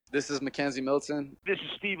This is Mackenzie Milton, This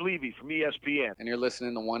is Steve Levy from ESPN, and you're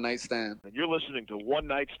listening to One Night Stand. and you're listening to One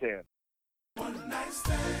Night Stand. One night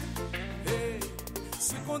stand, hey,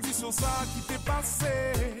 c'est condition ça qui t'est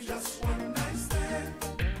passé. Just one night stand,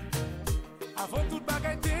 avant toute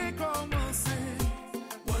bagaille t'est commencé.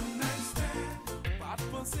 One night stand, pas de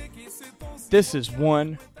penser que c'est ton. This is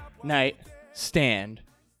One Night Stand,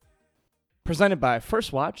 presented by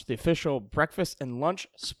First Watch, the official breakfast and lunch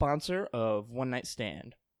sponsor of One Night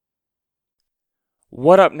Stand.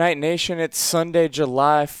 What up, Night Nation? It's Sunday,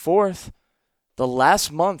 July 4th. The last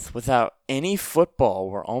month without any football.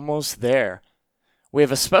 We're almost there. We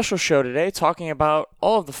have a special show today talking about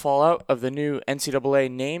all of the fallout of the new NCAA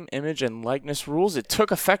name, image, and likeness rules. It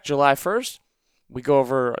took effect July 1st. We go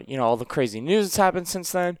over, all the crazy news that's happened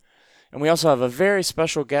since then. And we also have a very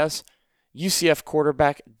special guest, UCF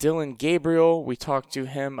quarterback Dillon Gabriel. We talked to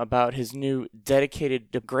him about his new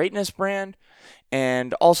Dedicated to Greatness brand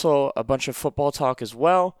and also a bunch of football talk as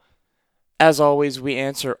well. As always, we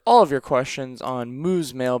answer all of your questions on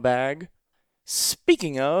Moo's Mailbag.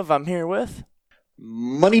 Speaking of, I'm here with...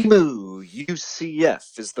 Money Moo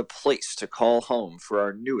UCF is the place to call home for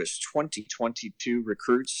our newest 2022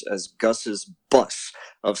 recruits as Gus's bus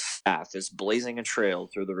of staff is blazing a trail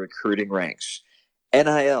through the recruiting ranks.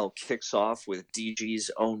 NIL kicks off with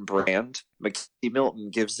DG's own brand. Mackenzie Milton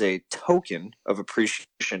gives a token of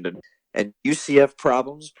appreciation to, and UCF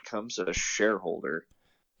Problems becomes a shareholder.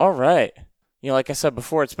 All right. Like I said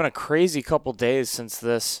before, it's been a crazy couple days since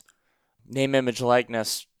this name, image,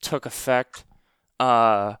 likeness took effect.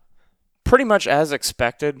 Pretty much as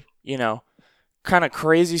expected, kind of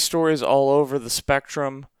crazy stories all over the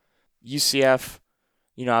spectrum. UCF,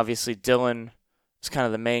 obviously Dillon is kind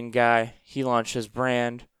of the main guy. He launched his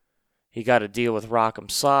brand. He got a deal with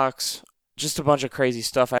Rock'em Socks. Just a bunch of crazy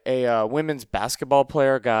stuff. A women's basketball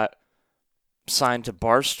player got signed to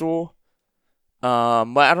Barstool.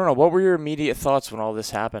 But I don't know. What were your immediate thoughts when all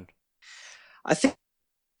this happened? I think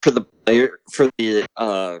for the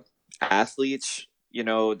athletes,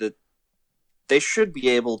 that they should be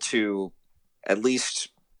able to at least,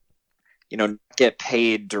 get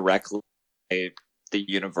paid directly by the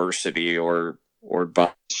university or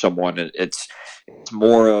by someone. It's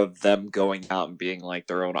more of them going out and being like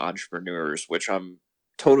their own entrepreneurs, which I'm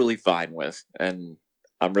totally fine with, and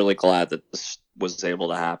I'm really glad that this was able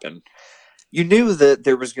to happen. You knew that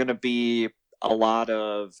there was going to be a lot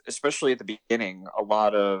of, especially at the beginning, a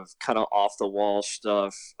lot of kind of off the wall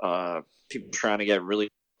stuff, people trying to get really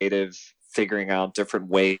creative, figuring out different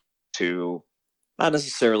ways to not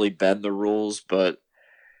necessarily bend the rules, but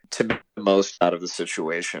to make the most out of the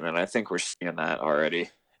situation. And I think we're seeing that already.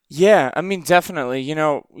 Yeah, I mean, definitely.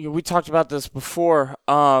 We talked about this before.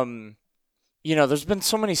 There's been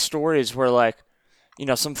so many stories where,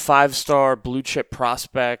 some 5-star blue chip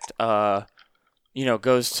prospect,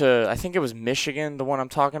 goes to, I think it was Michigan, the one I'm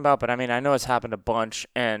talking about, but I mean, I know it's happened a bunch,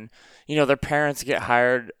 and, their parents get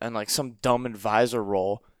hired in, some dumb advisor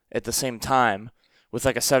role at the same time with,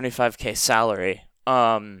 a $75K salary.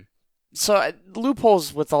 So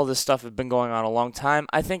loopholes with all this stuff have been going on a long time.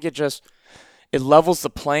 I think it levels the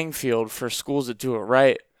playing field for schools that do it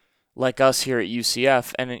right, like us here at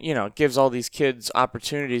UCF, and it gives all these kids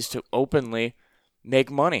opportunities to openly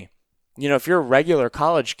make money. If you're a regular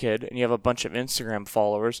college kid and you have a bunch of Instagram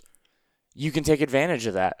followers, you can take advantage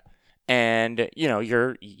of that. And, you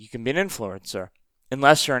can be an influencer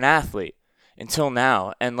unless you're an athlete until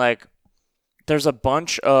now. And there's a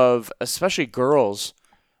bunch of, especially girls,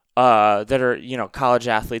 that are, college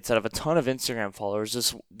athletes that have a ton of Instagram followers.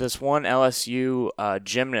 This one LSU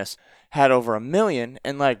gymnast had over 1 million,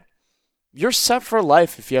 and you're set for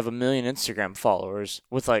life if you have 1 million Instagram followers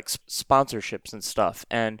with sponsorships and stuff.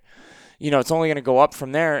 And it's only going to go up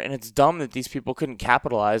from there, and it's dumb that these people couldn't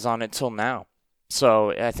capitalize on it till now.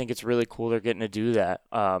 So I think it's really cool they're getting to do that.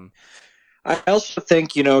 I also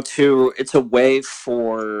think, too, it's a way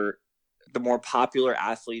for the more popular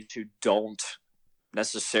athletes who don't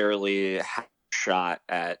necessarily have a shot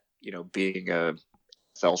at, being a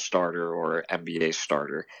NFL starter or NBA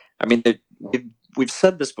starter. I mean, we've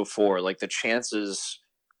said this before, the chances,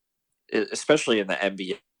 especially in the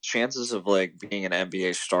NBA, chances of being an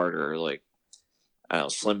NBA starter are I don't know,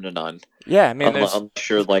 slim to none. Yeah, I mean, unless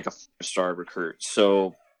you're a 5-star recruit.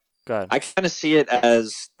 So I kind of see it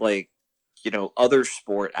as other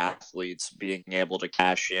sport athletes being able to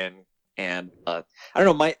cash in. And I don't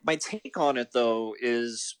know, my take on it though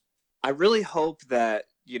is I really hope that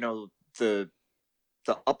the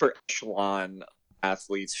upper echelon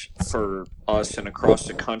athletes for us and across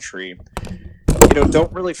the country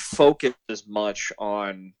don't really focus as much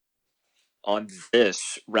on on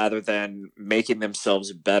this rather than making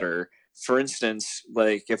themselves better. For instance,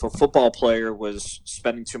 like if a football player was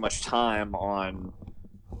spending too much time on,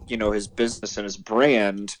 his business and his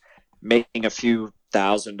brand, making a few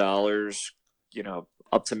 $1,000s,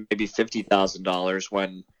 up to maybe $50,000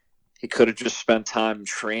 when he could have just spent time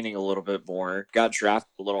training a little bit more, got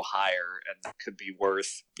drafted a little higher, and that could be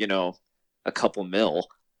worth, a couple mil.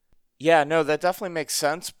 Yeah, no, that definitely makes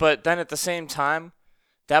sense. But then at the same time,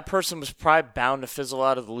 that person was probably bound to fizzle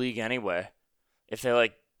out of the league anyway. If they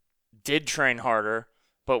did train harder,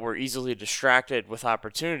 but were easily distracted with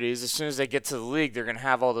opportunities, as soon as they get to the league, they're going to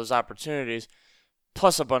have all those opportunities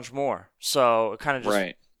plus a bunch more. So it kind of just,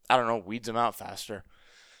 Right. I don't know, weeds them out faster.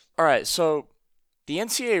 All right, so the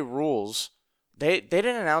NCAA rules, they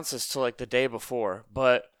didn't announce this till the day before,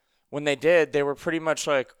 but when they did, they were pretty much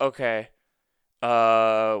like, okay,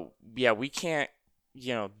 yeah, we can't,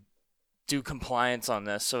 do compliance on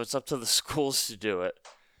this, so it's up to the schools to do it.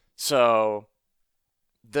 So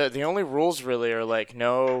the only rules really are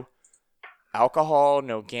no alcohol,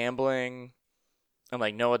 no gambling,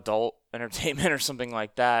 and no adult entertainment or something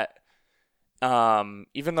like that.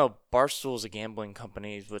 Even though Barstool is a gambling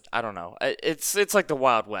company, which I don't know, it's like the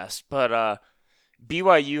Wild West. But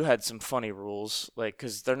BYU had some funny rules,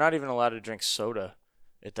 because they're not even allowed to drink soda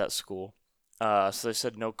at that school. So they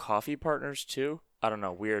said no coffee partners too. I don't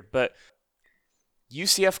know, weird. But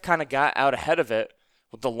UCF kind of got out ahead of it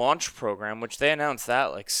with the launch program, which they announced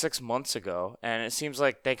that 6 months ago, and it seems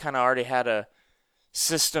like they kind of already had a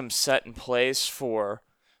system set in place for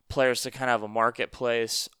players to kind of have a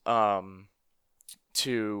marketplace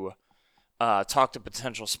to talk to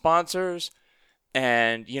potential sponsors.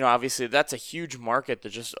 And, obviously that's a huge market that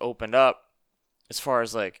just opened up as far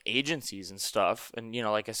as agencies and stuff. And,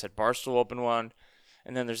 like I said, Barstool opened one.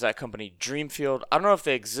 And then there's that company Dreamfield. I don't know if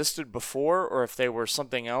they existed before or if they were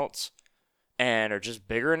something else and are just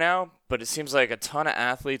bigger now. But it seems like a ton of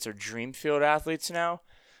athletes are Dreamfield athletes now.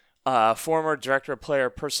 Former director of player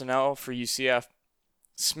personnel for UCF,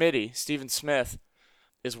 Steven Smith,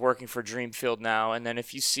 is working for Dreamfield now. And then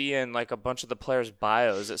if you see in a bunch of the players'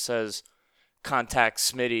 bios, it says contact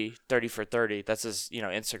Smitty 30 for 30. That's his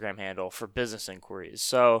Instagram handle for business inquiries.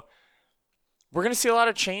 So we're gonna see a lot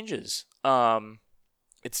of changes.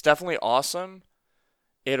 It's definitely awesome.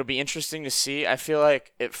 It'll be interesting to see. I feel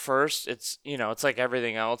like at first it's it's like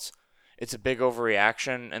everything else. It's a big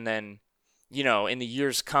overreaction, and then in the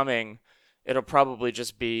years coming, it'll probably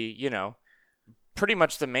just be pretty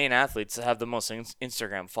much the main athletes that have the most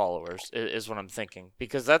Instagram followers is what I'm thinking,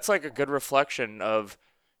 because that's a good reflection of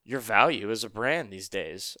your value as a brand these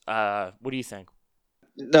days. What do you think?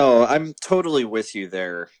 No, I'm totally with you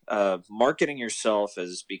there. Marketing yourself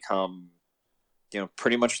has become,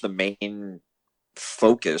 pretty much the main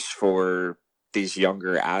focus for these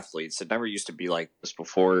younger athletes. It never used to be like this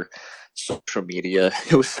before social media.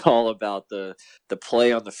 It was all about the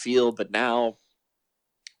play on the field, but now,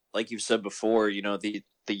 like you've said before, the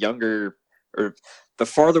younger, or the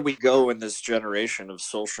farther we go in this generation of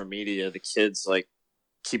social media, the kids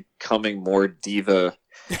keep becoming more diva-esque.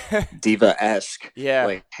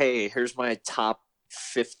 Yeah. Hey, here's my top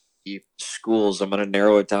 50 schools. I'm gonna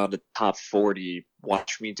narrow it down to top 40.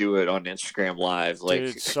 Watch me do it on Instagram Live.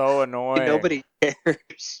 Dude, so annoying. Nobody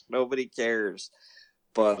cares. Nobody cares.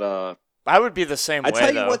 But I would be the same way. I tell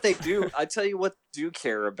you though. what they do. I tell you what they do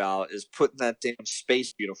care about is putting that damn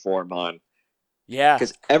space uniform on. Yeah.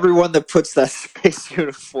 Because everyone that puts that space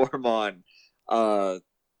uniform on,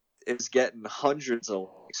 is getting hundreds of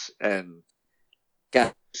likes, and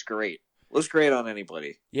God, it's great. Looks great on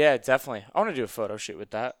anybody. Yeah, definitely. I want to do a photo shoot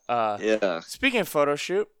with that. Yeah. Speaking of photo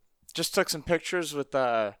shoot, just took some pictures with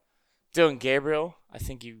Dylan Gabriel. I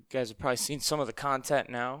think you guys have probably seen some of the content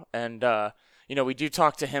now. And, we do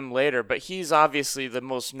talk to him later, but he's obviously the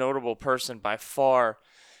most notable person by far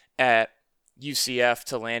at UCF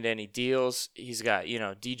to land any deals. He's got,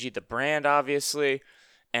 DG the brand, obviously.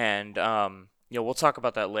 And, we'll talk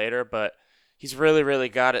about that later, but he's really, really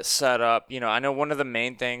got it set up. I know one of the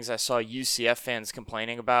main things I saw UCF fans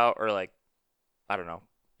complaining about, or I don't know,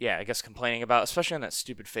 yeah, I guess complaining about, especially on that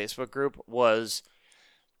stupid Facebook group, was,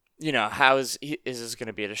 how is this going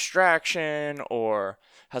to be a distraction, or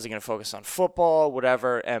how's he going to focus on football,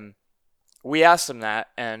 whatever. And we asked him that,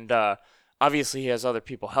 and obviously he has other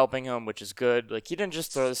people helping him, which is good. He didn't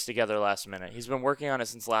just throw this together last minute. He's been working on it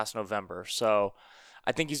since last November, so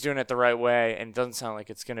I think he's doing it the right way, and it doesn't sound like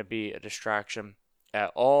it's going to be a distraction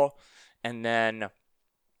at all. And then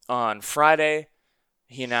on Friday,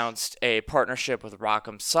 he announced a partnership with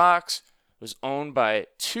Rock'em Socks. It was owned by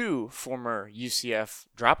two former UCF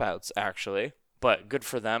dropouts, actually, but good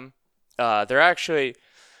for them. They're actually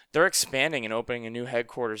they're expanding and opening a new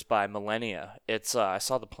headquarters by Millennia. It's I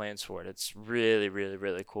saw the plans for it. It's really, really,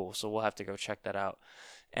 really cool. So we'll have to go check that out.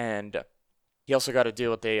 And he also got to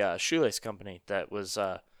deal with a shoelace company that was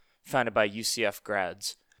founded by UCF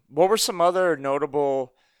grads. What were some other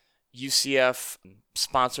notable UCF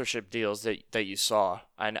sponsorship deals that you saw?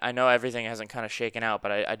 I know everything hasn't kind of shaken out,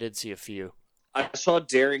 but I did see a few. I saw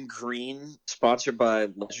Darren Green sponsored by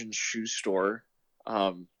Legend Shoe Store,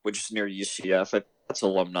 which is near UCF. That's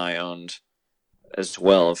alumni owned as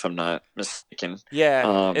well, if I'm not mistaken.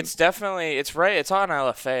 Yeah, it's definitely it's right. It's on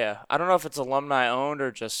Alafaya. I don't know if it's alumni owned or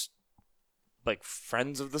just like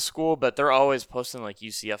friends of the school, but they're always posting like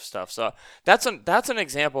UCF stuff. So that's an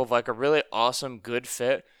example of like a really awesome good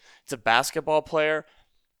fit. It's a basketball player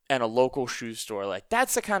and a local shoe store. Like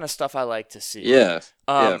that's the kind of stuff I like to see. Yeah.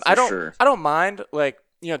 Yeah, for I don't sure. I don't mind, like,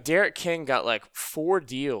 you know, Derek King got like 4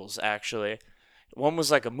 deals actually. One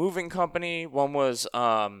was like a moving company, one was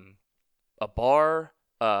a bar,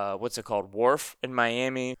 what's it called? Wharf in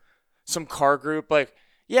Miami, some car group. Like,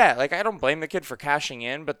 yeah, like I don't blame the kid for cashing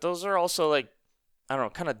in, but those are also like, I don't know,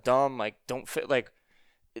 kind of dumb, like don't fit. Like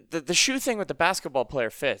the shoe thing with the basketball player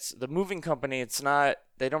fits. The moving company, it's not,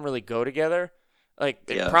 they don't really go together. Like,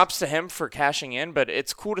 Yeah. props to him for cashing in, but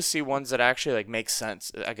it's cool to see ones that actually like make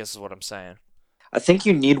sense, I guess is what I'm saying. I think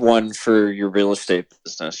you need one for your real estate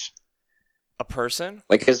business. A person?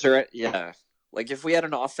 Like, is there? Yeah. Like, if we had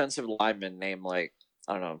an offensive lineman named, like,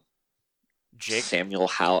 I don't know, Jake? Samuel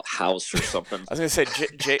House or something. I was going to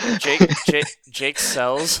say Jake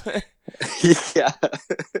Sells. Yeah.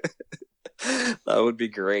 That would be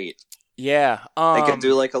great. Yeah. They could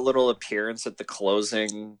do like a little appearance at the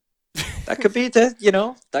closing. That could be that, you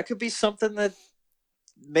know, that could be something that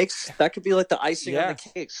could be like the icing on Yeah. the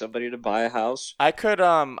cake. Somebody to buy a house. I could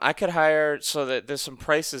hire, so that there's some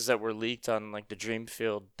prices that were leaked on like the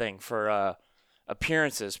Dreamfield thing for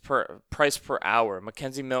appearances price per hour.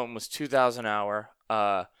 Mackenzie Milton was $2,000 an hour.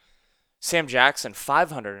 Sam Jackson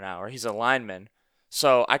 $500 an hour. He's a lineman.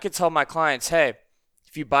 So I could tell my clients, hey,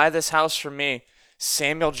 if you buy this house from me,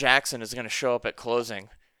 Samuel Jackson is going to show up at closing.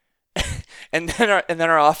 and then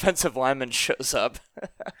our offensive lineman shows up.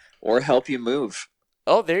 Or help you move.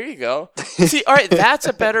 Oh, there you go. See, all right, that's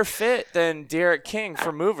a better fit than Derek King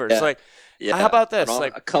for movers. Yeah. Like, Yeah. how about this? And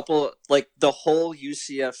Like, a couple, like the whole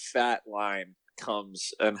UCF fat line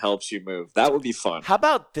comes and helps you move. That would be fun. how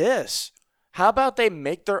about this? How about they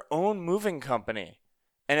make their own moving company?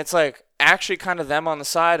 And it's like actually kind of them on the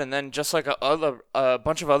side, and then just like a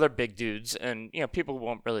bunch of other big dudes, and you know people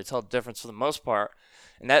won't really tell the difference for the most part.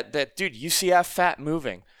 And that dude UCF fat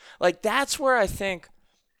moving, like that's where I think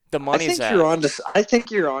the money's at. I think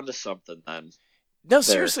you're onto something then. No,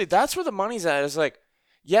 seriously, that's where the money's at. Is like,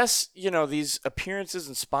 yes, you know, these appearances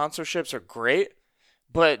and sponsorships are great,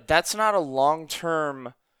 but that's not a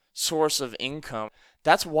long-term source of income.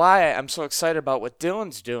 That's why I'm so excited about what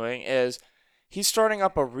Dylan's doing is he's starting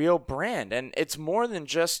up a real brand, and it's more than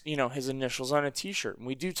just, you know, his initials on a t-shirt. And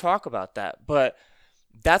we do talk about that, but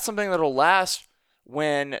that's something that'll last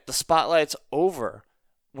when the spotlight's over,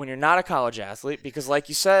 when you're not a college athlete, because like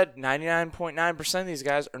you said, 99.9% of these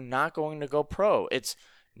guys are not going to go pro. It's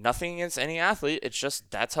nothing against any athlete. It's just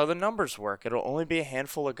that's how the numbers work. It'll only be a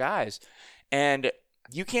handful of guys. And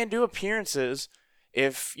you can't do appearances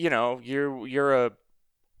if, you know, you're a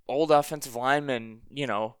old offensive lineman, you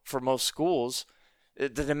know, for most schools. The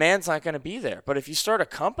demand's not going to be there. But if you start a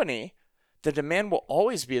company, the demand will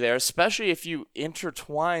always be there, especially if you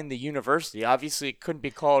intertwine the university. Obviously, it couldn't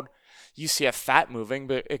be called UCF Fat Moving,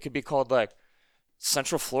 but it could be called like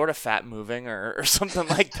Central Florida Fat Moving or something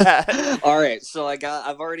like that. All right, so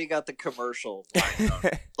I've already got the commercial line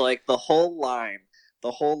up. Like the whole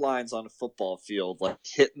line's on a football field, like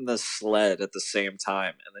hitting the sled at the same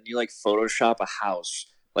time, and then you like Photoshop a house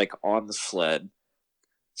like on the sled.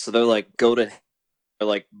 So they're like they're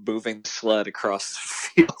like moving the sled across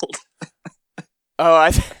the field.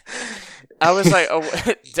 Oh, I was like, oh,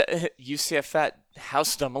 UCF Fat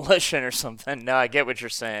House Demolition or something. No, I get what you're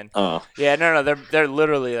saying. Oh, Yeah, no, they're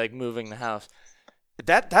literally like moving the house.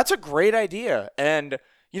 That's a great idea, and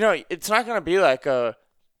you know, it's not gonna be like a,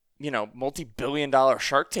 you know, multi-billion-dollar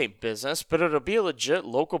Shark Tank business, but it'll be a legit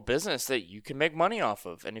local business that you can make money off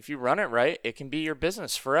of, and if you run it right, it can be your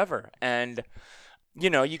business forever. And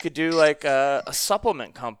you know, you could do like a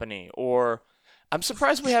supplement company, or I'm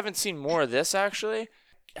surprised we haven't seen more of this actually.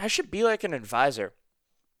 I should be like an advisor.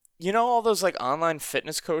 You know, all those like online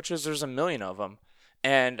fitness coaches, there's a million of them.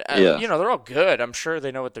 And, Yeah. you know, they're all good. I'm sure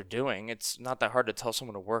they know what they're doing. It's not that hard to tell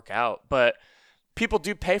someone to work out. But people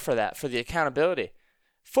do pay for that, for the accountability.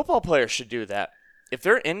 Football players should do that. If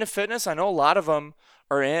they're into fitness, I know a lot of them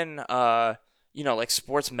are in, like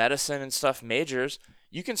sports medicine and stuff majors,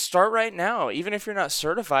 you can start right now. Even if you're not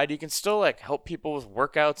certified, you can still like help people with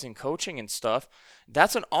workouts and coaching and stuff.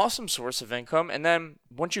 That's an awesome source of income. And then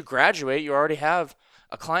once you graduate, you already have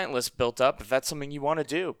a client list built up if that's something you want to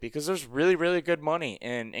do, because there's really, really good money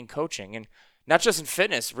in coaching, and not just in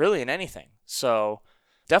fitness, really in anything. So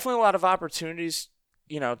definitely a lot of opportunities,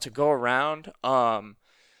 to go around.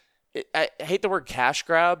 I hate the word cash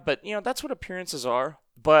grab, but that's what appearances are.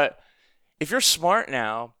 But if you're smart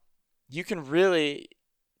now, you can really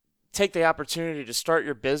take the opportunity to start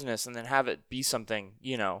your business and then have it be something,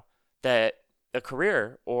 that a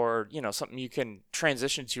career or, something you can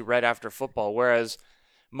transition to right after football. Whereas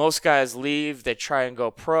most guys leave, they try and go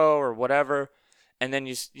pro or whatever. And then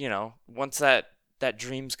once that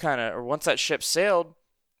dream's or once that ship sailed,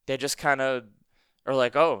 they just kind of are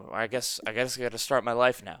like, oh, I guess I got to start my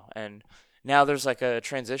life now. And now there's like a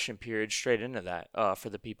transition period straight into that for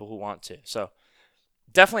the people who want to. So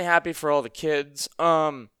definitely happy for all the kids.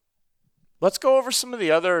 Let's go over some of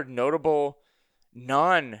the other notable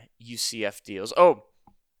non-UCF deals. Oh,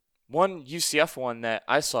 one UCF one that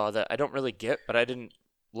I saw that I don't really get, but I didn't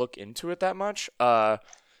look into it that much because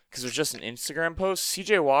it was just an Instagram post.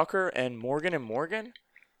 CJ Walker and Morgan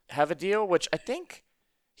have a deal, which I think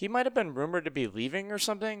he might have been rumored to be leaving or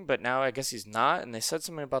something, but now I guess he's not, and they said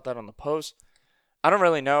something about that on the post. I don't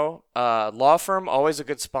really know. Law firm, always a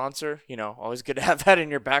good sponsor. Always good to have that in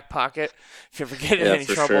your back pocket if you ever get in any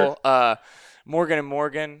trouble. Sure. Morgan &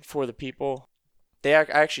 Morgan for the people. I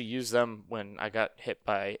actually used them when I got hit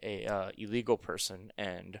by a illegal person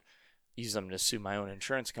and used them to sue my own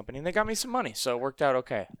insurance company, and they got me some money, so it worked out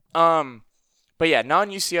okay. But yeah,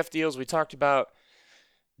 non-UCF deals. We talked about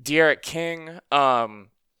De'Aaron King.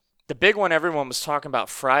 The big one everyone was talking about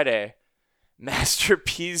Friday, Master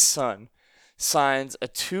P's son signs a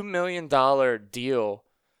 $2 million deal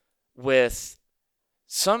with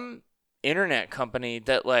some internet company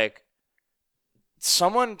that like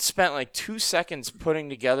someone spent like 2 seconds putting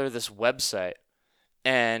together this website,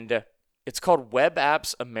 and it's called Web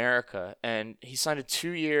Apps America, and he signed a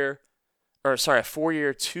 4-year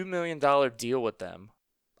 $2 million deal with them.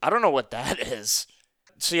 I don't know what that is.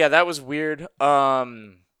 So yeah, that was weird.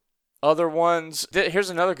 Other ones, here's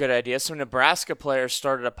another good idea. Some Nebraska players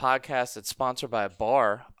started a podcast that's sponsored by a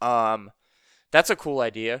bar. That's a cool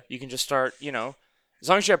idea. You can just start, as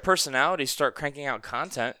long as you have personality, start cranking out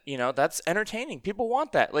content. That's entertaining. People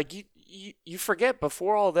want that. Like you forget,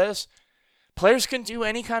 before all this, players couldn't do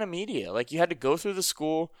any kind of media. Like, you had to go through the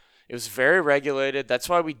school. It was very regulated. That's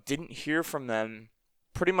why we didn't hear from them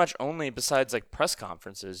pretty much only besides like press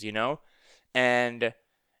conferences, And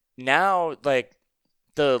now, like,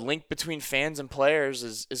 the link between fans and players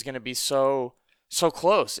is going to be so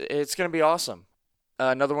close. It's going to be awesome.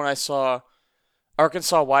 Another one I saw,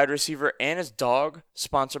 Arkansas wide receiver and his dog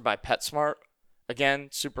sponsored by PetSmart. Again,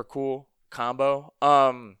 super cool combo.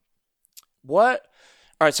 All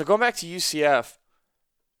right, so going back to UCF,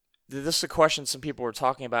 this is a question some people were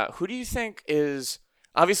talking about. Who do you think is,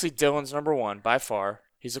 obviously Dylan's number one by far.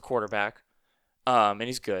 He's a quarterback, and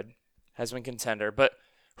he's good, has been contender. But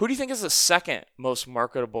who do you think is the second most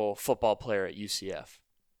marketable football player at UCF?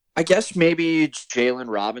 I guess maybe Jalen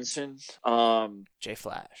Robinson. Jay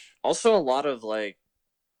Flash. Also, a lot of the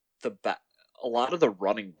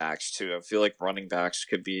running backs too. I feel like running backs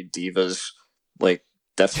could be divas. Like,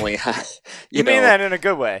 definitely have. You mean that in a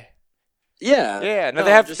good way? Yeah. Yeah. No,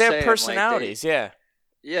 they have personalities. Yeah.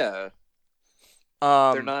 They're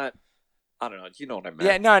not. I don't know. You know what I meant.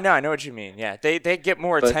 Yeah, no, I know what you mean. Yeah, they get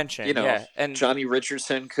more attention. Yeah, and Johnny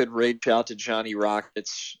Richardson could reach out to Johnny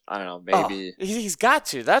Rockets. I don't know, maybe he's got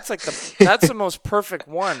to. That's like that's the most perfect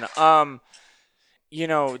one.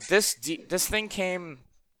 This thing came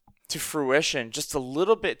to fruition just a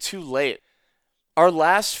little bit too late. Our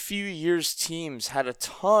last few years' teams had a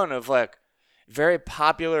ton of like very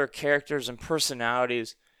popular characters and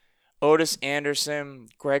personalities. Otis Anderson,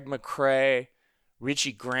 Greg McCrae,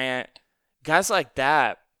 Richie Grant. Guys like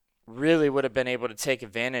that really would have been able to take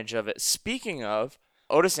advantage of it. Speaking of,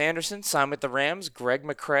 Otis Anderson signed with the Rams. Greg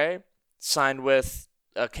McCrae signed with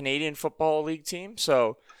a Canadian Football League team.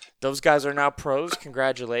 So those guys are now pros.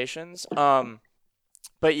 Congratulations.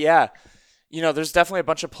 But yeah, there's definitely a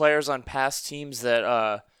bunch of players on past teams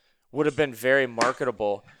that would have been very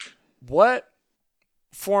marketable. What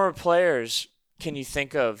former players can you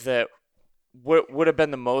think of that would have been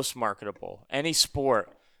the most marketable? Any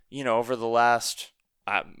sport. Over the last,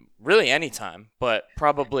 really any time, but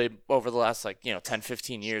probably over the last 10,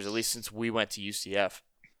 15 years, at least since we went to UCF.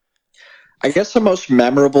 I guess the most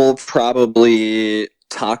memorable, probably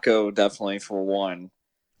Taco, definitely for one.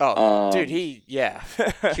 Oh, dude, Um, yeah.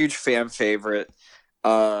 huge fan favorite.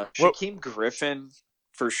 What? Shaquem Griffin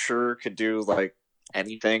for sure could do like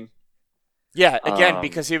anything. Yeah, again, Um,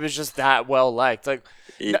 because he was just that well liked. Like,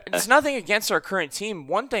 yeah, it's nothing against our current team.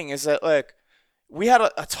 One thing is that like we had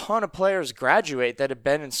a ton of players graduate that have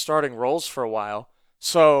been in starting roles for a while.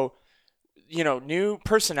 So, new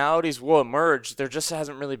personalities will emerge. There just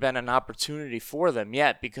hasn't really been an opportunity for them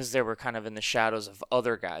yet because they were kind of in the shadows of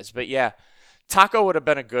other guys. But yeah, Taco would have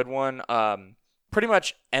been a good one. Pretty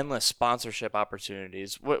much endless sponsorship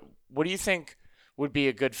opportunities. What do you think would be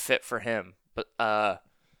a good fit for him? But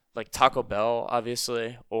like Taco Bell,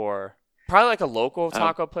 obviously, or probably like a local um,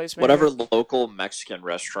 taco place, maybe. whatever local Mexican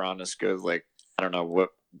restaurant is good. Like I don't know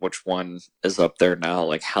which one is up there now,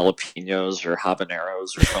 like jalapenos or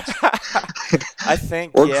habaneros or something, I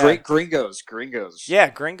think, or yeah, great gringos. yeah,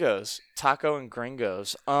 Gringos, Taco and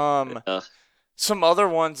Gringos. Uh, Some other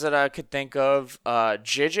ones that I could think of,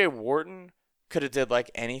 J.J. Wharton could have did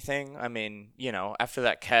like anything. I mean, after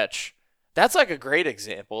that catch, that's like a great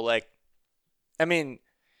example. Like, I mean,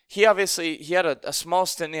 he had a small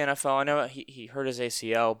stint in the NFL. I know he hurt his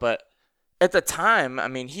ACL, but at the time, I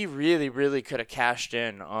mean, he really, really could have cashed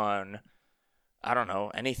in on, I don't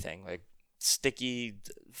know, anything like sticky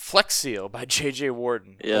Flex Seal by J.J.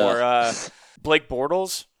 Wharton, yeah. or Blake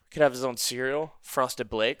Bortles could have his own cereal, Frosted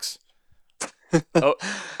Blakes. O-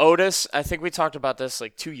 Otis, I think we talked about this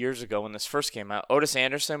like 2 years ago when this first came out. Otis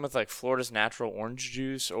Anderson with like Florida's natural orange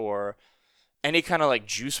juice or any kind of like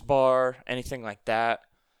juice bar, anything like that.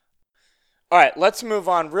 All right, let's move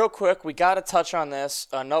on real quick. We got to touch on this.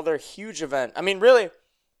 Another huge event. I mean, really,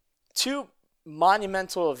 two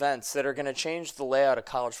monumental events that are going to change the layout of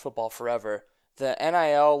college football forever: the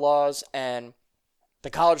NIL laws and the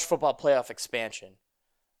college football playoff expansion,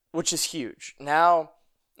 which is huge. Now,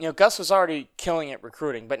 Gus was already killing it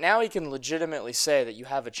recruiting, but now he can legitimately say that you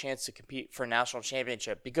have a chance to compete for a national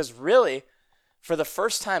championship because really, for the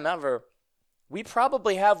first time ever, we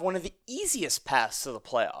probably have one of the easiest paths to the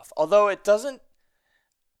playoff. Although I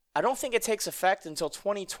don't think it takes effect until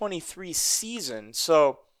 2023 season.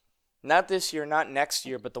 So not this year, not next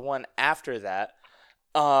year, but the one after that.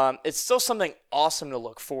 It's still something awesome to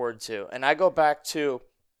look forward to. And I go back to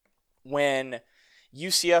when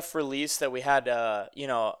UCF released that we had a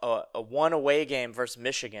one away game versus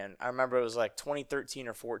Michigan. I remember it was like 2013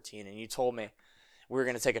 or 14, and you told me we were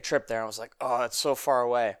going to take a trip there. And I was like, oh, it's so far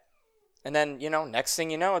away. And then, next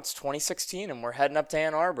thing you know, it's 2016 and we're heading up to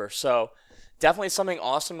Ann Arbor. So definitely something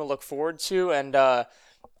awesome to look forward to. And, I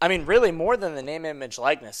mean, really more than the name, image,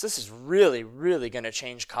 likeness, this is really, really going to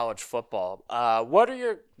change college football. What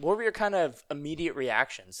were your kind of immediate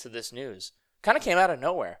reactions to this news? Kind of came out of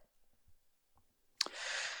nowhere.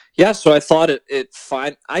 Yeah, so I thought it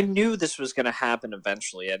fine. I knew this was going to happen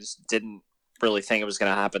eventually. I just didn't really think it was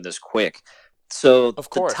going to happen this quick. So Of the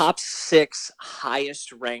course. top 6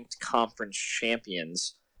 highest ranked conference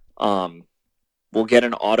champions will get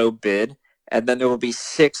an auto bid, and then there will be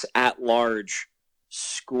 6 at large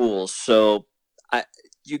schools. So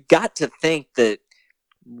you got to think that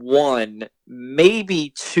 1,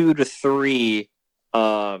 maybe 2 to 3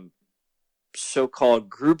 so-called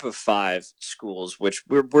group of 5 schools, which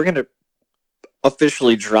we're going to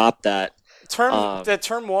officially drop that. The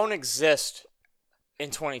term won't exist in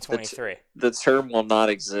The, 2023. the term will not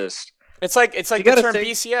exist. It's like You the gotta term think.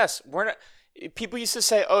 BCS. We're not. People used to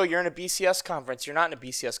say, "Oh, you're in a BCS conference." You're not in a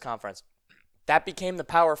BCS conference. That became the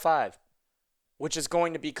Power Five, which is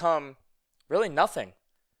going to become really nothing.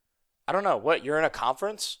 I don't know what you're in a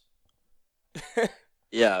conference.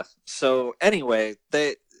 Yeah. So anyway,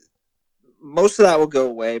 most of that will go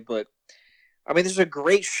away, but I mean, there's a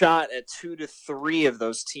great shot at 2 to 3 of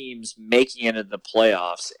those teams making it into the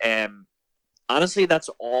playoffs, and honestly, that's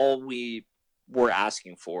all we were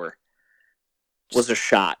asking for was a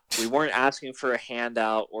shot. We weren't asking for a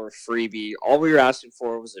handout or a freebie. All we were asking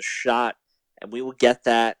for was a shot, and we will get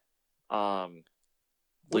that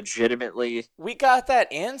legitimately. We got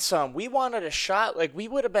that and some. We wanted a shot. Like we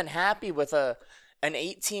would have been happy with an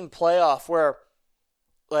 8-team playoff where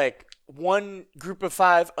like one group of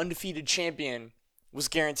 5 undefeated champion was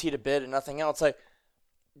guaranteed a bid and nothing else. Like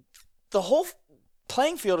the whole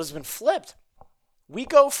playing field has been flipped. We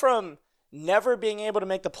go from never being able to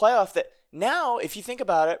make the playoff that now, if you think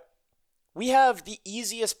about it, we have the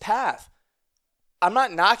easiest path. I'm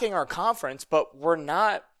not knocking our conference, but we're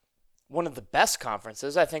not one of the best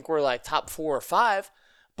conferences. I think we're like top 4 or 5.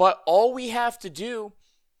 But all we have to do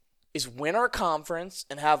is win our conference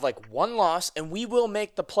and have like one loss, and we will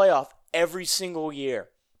make the playoff every single year.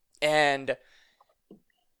 And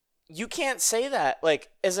you can't say that.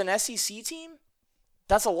 Like, as an SEC team,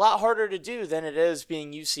 that's a lot harder to do than it is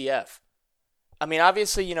being UCF. I mean,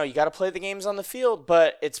 obviously, you got to play the games on the field,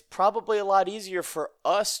 but it's probably a lot easier for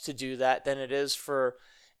us to do that than it is for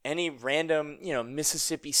any random,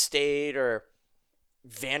 Mississippi State or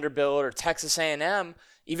Vanderbilt or Texas A&M,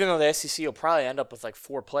 even though the SEC will probably end up with like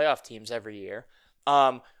 4 playoff teams every year.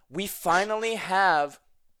 We finally have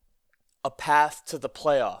a path to the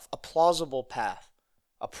playoff, a plausible path,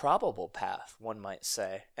 a probable path, one might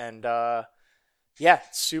say. And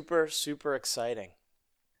super, super exciting.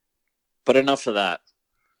 But enough of that.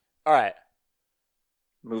 All right.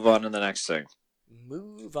 Move on to the next thing.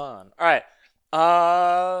 Move on. All right.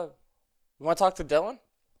 You want to talk to Dylan?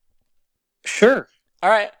 Sure. All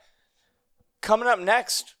right. Coming up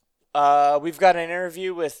next, we've got an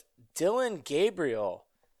interview with Dillon Gabriel.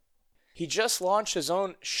 He just launched his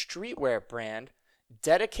own streetwear brand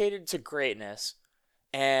dedicated to greatness,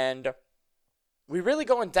 and we really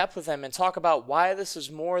go in depth with him and talk about why this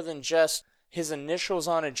is more than just his initials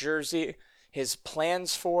on a jersey, his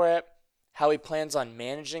plans for it, how he plans on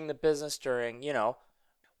managing the business during,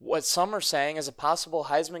 what some are saying is a possible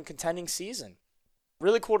Heisman contending season.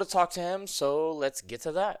 Really cool to talk to him, so let's get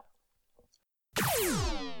to that.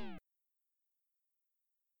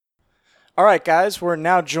 All right, guys, we're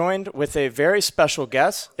now joined with a very special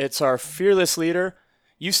guest. It's our fearless leader,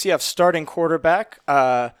 UCF starting quarterback,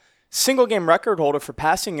 single game record holder for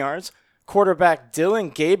passing yards, quarterback Dillon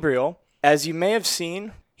Gabriel. As you may have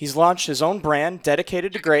seen, he's launched his own brand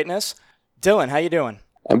dedicated to greatness. Dillon, how you doing?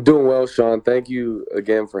 I'm doing well, Sean. Thank you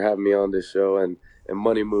again for having me on this show, and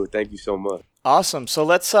Money Move, thank you so much. Awesome. So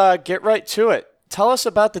let's get right to it. Tell us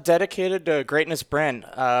about the dedicated to greatness brand.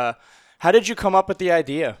 How did you come up with the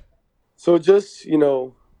idea? So just,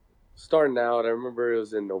 starting out, I remember it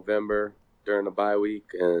was in November during the bye week,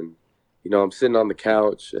 and, I'm sitting on the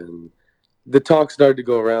couch, and the talk started to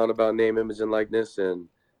go around about name, image, and likeness, and,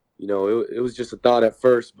 it was just a thought at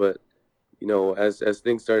first, but, as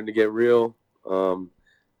things started to get real,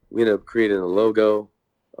 we ended up creating a logo,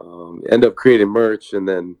 ended up creating merch, and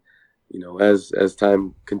then, as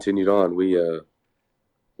time continued on, we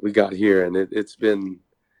got here, and it's been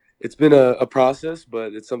a process,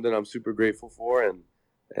 but it's something I'm super grateful for,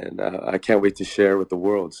 and I can't wait to share with the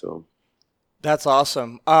world. So that's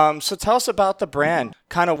awesome. So tell us about the brand.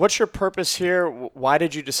 Kind of what's your purpose here? Why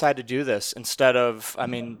did you decide to do this instead of? I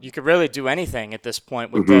mean, you could really do anything at this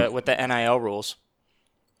point with the NIL rules.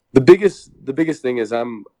 The biggest thing is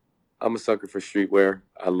I'm a sucker for streetwear.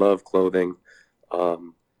 I love clothing. I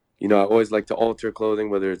always like to alter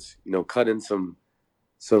clothing, whether it's cutting some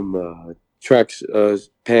track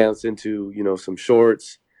pants into some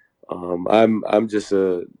shorts. I'm in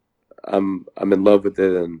love with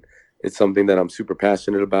it, and it's something that I'm super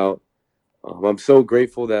passionate about. I'm so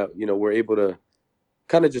grateful that we're able to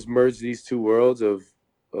kind of just merge these two worlds of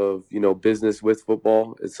business with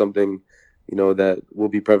football. It's something that will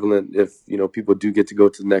be prevalent if people do get to go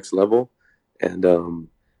to the next level, and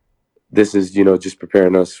this is just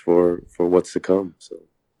preparing us for what's to come. So.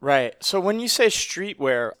 Right. So when you say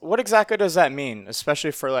streetwear, what exactly does that mean, especially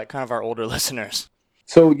for like kind of our older listeners?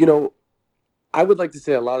 So, I would like to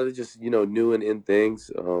say a lot of it just, new and in things,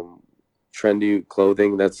 trendy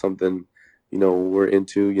clothing. That's something, we're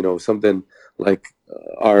into, something like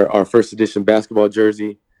our first edition basketball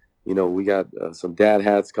jersey. We got some dad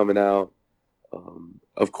hats coming out.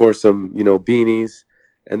 Of course, some, beanies,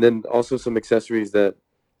 and then also some accessories that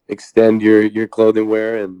extend your clothing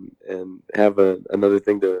wear and have another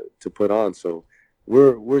thing to put on. So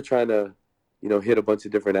we're trying to hit a bunch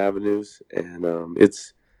of different avenues, and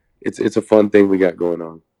it's a fun thing we got going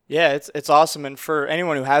on. Yeah, it's awesome. And for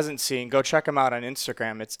anyone who hasn't seen, go check them out on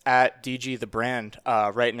Instagram. It's at DG the brand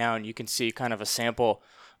right now, and you can see kind of a sample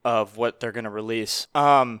of what they're going to release.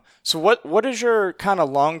 So what is your kind of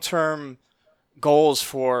long-term goals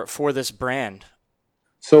for this brand?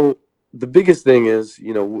 So the biggest thing is,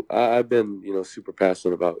 I've been, super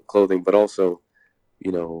passionate about clothing, but also,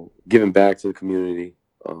 giving back to the community.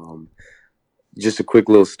 Just a quick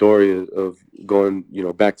little story of going,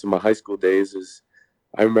 back to my high school days is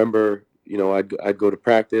I remember, I'd go to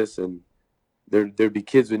practice and there'd be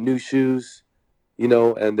kids with new shoes,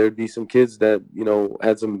 and there'd be some kids that,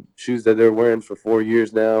 had some shoes that they're wearing for 4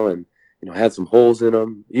 years now and, had some holes in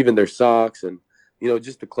them, even their socks and,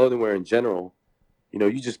 just the clothing wear in general.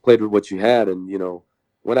 You just played with what you had, and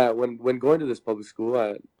when going to this public school,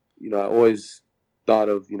 I always thought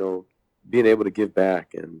of being able to give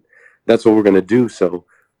back, and that's what we're gonna do. So,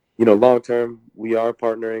 long term, we are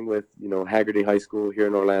partnering with Hagerty High School here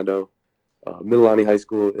in Orlando, Mililani High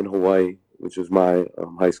School in Hawaii, which was my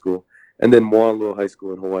high school, and then Moanalua High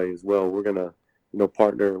School in Hawaii as well. We're gonna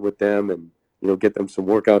partner with them and get them some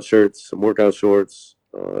workout shirts, some workout shorts,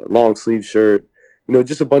 long sleeve shirt,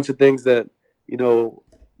 just a bunch of things that,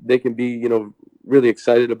 they can be, really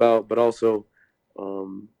excited about, but also,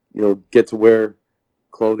 get to wear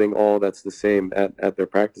clothing all that's the same at their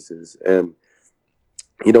practices. And,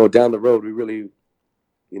 down the road, we really,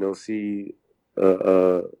 see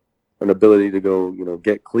an ability to go,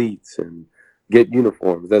 get cleats and get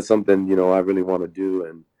uniforms. That's something, I really want to do.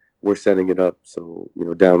 And we're setting it up. So,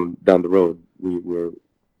 down the road, we'll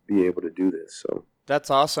be able to do this. So.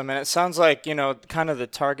 That's awesome. And it sounds like, kind of the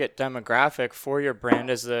target demographic for your brand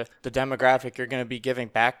is the demographic you're going to be giving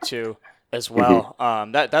back to as well.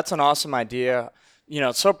 That's an awesome idea.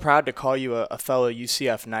 So proud to call you a fellow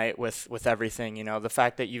UCF Knight with everything, the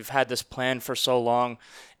fact that you've had this plan for so long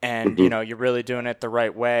and, you're really doing it the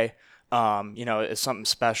right way, is something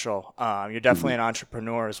special. You're definitely an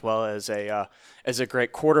entrepreneur as well as a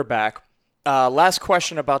great quarterback. Last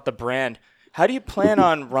question about the brand. How do you plan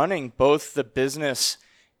on running both the business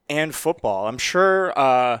and football? I'm sure,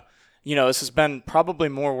 this has been probably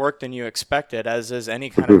more work than you expected, as is any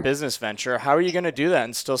kind of business venture. How are you going to do that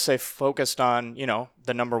and still stay focused on,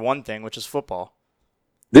 the number one thing, which is football?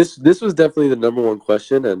 This was definitely the number one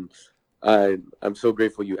question, and I'm so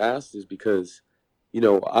grateful you asked, is because,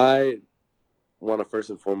 I want to first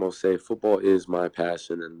and foremost say football is my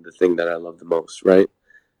passion and the thing that I love the most, right?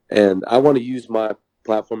 And I want to use my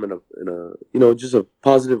platform in a just a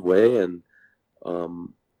positive way, and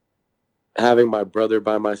having my brother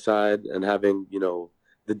by my side and having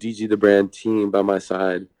the DG the brand team by my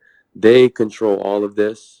side, they control all of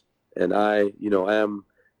this, and I am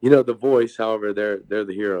the voice. However, they're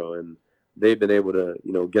the hero, and they've been able to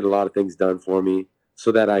get a lot of things done for me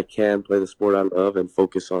so that I can play the sport I love and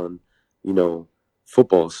focus on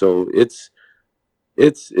football. So it's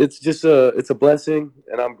just a blessing,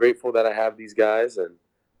 and I'm grateful that I have these guys, and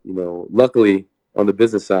luckily on the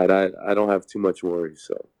business side I don't have too much worry.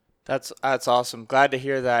 So that's awesome. Glad to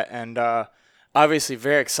hear that, and obviously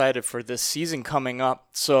very excited for this season coming up.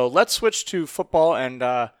 So let's switch to football and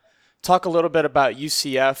talk a little bit about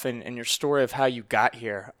UCF and your story of how you got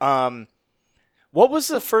here. What was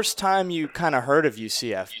the first time you kind of heard of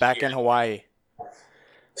UCF back in Hawaii?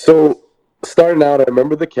 So starting out, I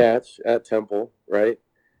remember the catch at Temple, right?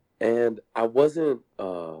 And I wasn't,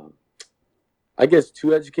 I guess,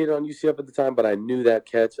 too educated on UCF at the time, but I knew that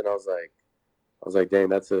catch, and I was like, dang,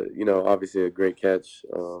 that's obviously a great catch.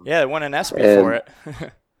 Yeah, they won an ESPY for it.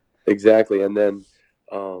 Exactly. And then,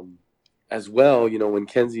 as well, when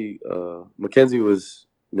Mackenzie was,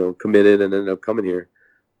 committed and ended up coming here,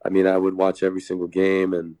 I mean, I would watch every single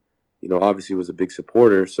game, and, obviously was a big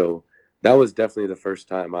supporter. So that was definitely the first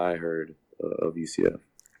time I heard of UCF.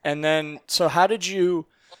 And then, so how did you,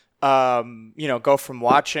 go from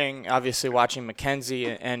watching Mackenzie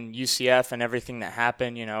and UCF and everything that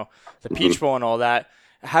happened, the Peach Bowl and all that,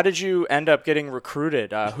 how did you end up getting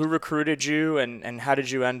recruited? Who recruited you, and how did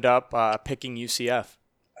you end up picking UCF?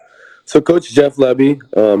 So Coach Jeff Levy,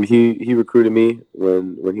 he recruited me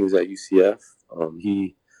when he was at UCF.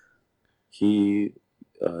 He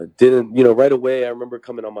didn't, right away. I remember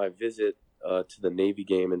coming on my visit to the Navy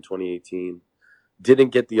game in 2018. Didn't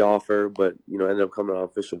get the offer, but ended up coming on an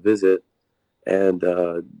official visit. And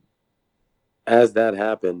as that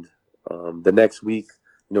happened, the next week,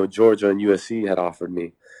 Georgia and USC had offered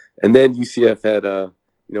me, and then UCF had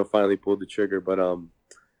finally pulled the trigger. But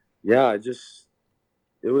yeah,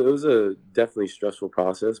 it was a definitely stressful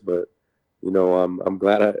process, but I'm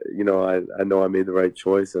glad I know I made the right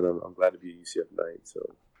choice, and I'm glad to be a UCF Knight. So.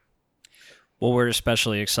 Well, we're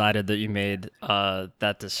especially excited that you made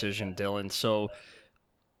that decision, Dylan. So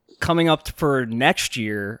coming up for next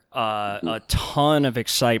year, a ton of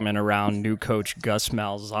excitement around new coach Gus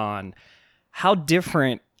Malzahn. How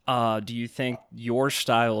different do you think your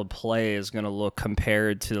style of play is going to look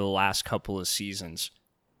compared to the last couple of seasons?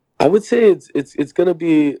 I would say it's going to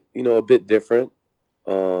be a bit different.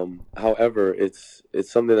 However, it's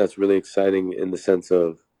something that's really exciting in the sense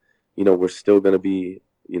of we're still going to be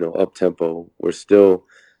up tempo. We're still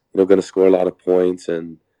going to score a lot of points,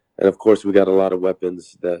 and of course we got a lot of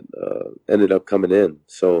weapons that ended up coming in.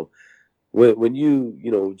 So when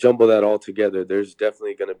you jumble that all together, there's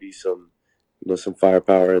definitely going to be some some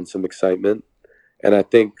firepower and some excitement. And I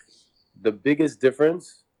think the biggest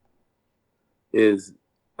difference is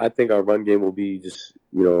I think our run game will be just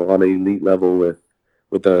on an elite level with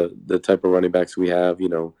the type of running backs we have.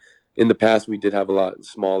 In the past we did have a lot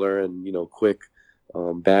smaller and quick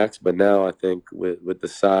backs, but now I think with the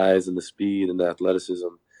size and the speed and the athleticism,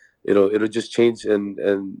 it'll just change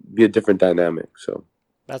and be a different dynamic. So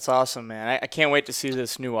that's awesome, man. I can't wait to see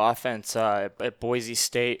this new offense at Boise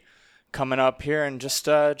State coming up here in just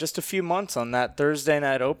a few months on that Thursday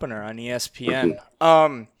night opener on ESPN.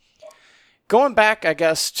 Going back, I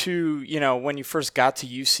guess, to, when you first got to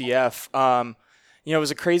UCF, it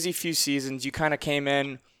was a crazy few seasons. You kind of came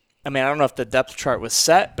in, I don't know if the depth chart was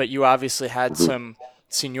set, but you obviously had some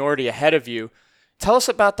seniority ahead of you. Tell us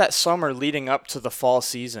about that summer leading up to the fall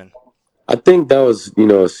season. I think that was,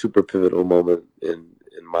 a super pivotal moment in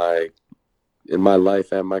my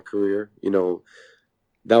life and my career.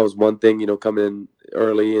 That was one thing, coming in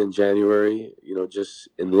early in January, just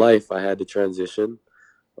in life, I had to transition,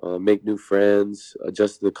 make new friends,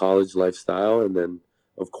 adjust to the college lifestyle. And then,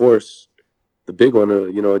 of course, the big one,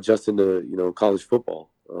 adjusting to, college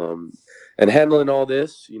football. And handling all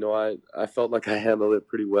this, I felt like I handled it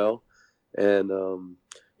pretty well. And,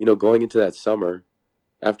 going into that summer,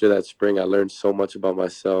 after that spring, I learned so much about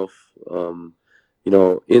myself,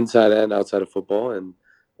 inside and outside of football. And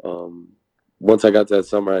once I got to that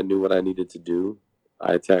summer, I knew what I needed to do.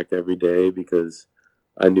 I attacked every day because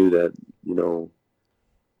I knew that,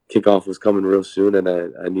 kickoff was coming real soon, and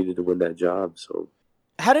I needed to win that job. So,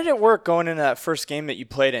 how did it work going into that first game that you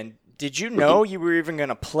played in? Did you know you were even going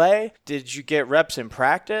to play? Did you get reps in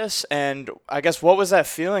practice? And I guess what was that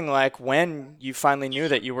feeling like when you finally knew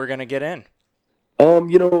that you were going to get in?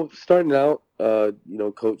 Starting out,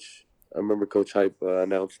 Coach, I remember Coach Hype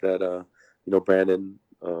announced that, Brandon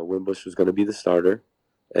Wimbush was going to be the starter.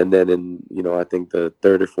 And then in, I think the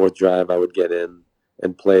third or fourth drive, I would get in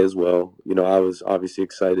and play as well. I was obviously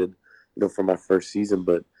excited, for my first season,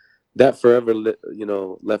 but that forever,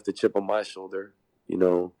 left a chip on my shoulder,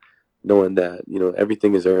 knowing that,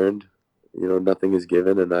 everything is earned, nothing is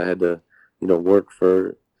given. And I had to, work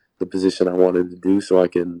for the position I wanted to do so I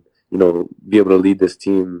can, be able to lead this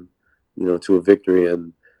team, to a victory.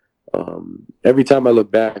 And every time I look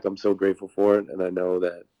back, I'm so grateful for it. And I know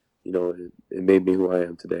that, it made me who I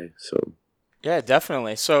am today. So. Yeah,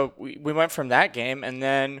 definitely. So we went from that game, and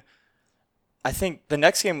then I think the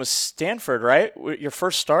next game was Stanford, right? Your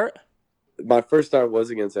first start? My first start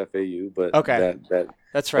was against FAU, but okay.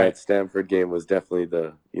 That's right. That Stanford game was definitely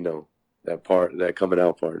the, that coming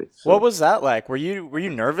out party. So. What was that like? Were you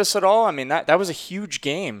nervous at all? That was a huge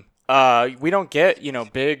game. We don't get,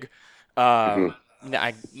 big,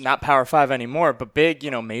 not Power 5 anymore, but big,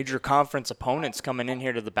 major conference opponents coming in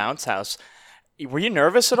here to the bounce house. Were you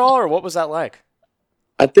nervous at all, or what was that like?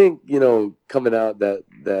 I think, coming out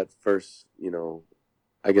that first,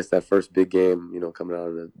 I guess that first big game, coming out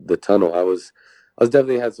of the tunnel, I was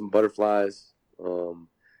definitely had some butterflies.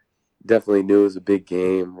 Definitely knew it was a big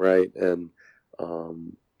game, right? And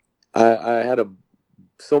I had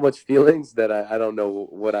so much feelings that I don't know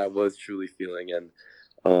what I was truly feeling. And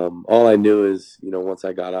all I knew is, once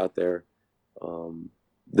I got out there,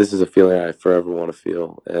 this is a feeling I forever want to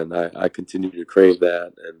feel. And I continue to crave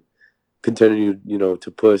that and continue,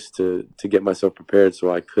 to push to get myself prepared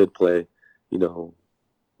so I could play,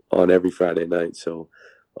 on every Friday night. So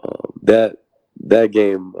that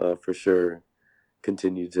game for sure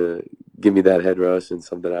continued to give me that head rush and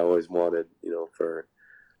something I always wanted,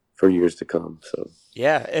 for years to come. So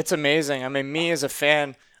yeah, it's amazing. Me as a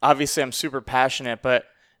fan, obviously I'm super passionate, but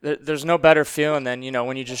there's no better feeling than,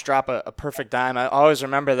 when you just drop a perfect dime. I always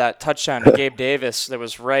remember that touchdown to Gabe Davis that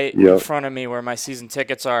was right in front of me where my season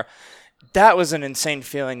tickets are. That was an insane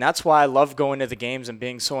feeling. That's why I love going to the games and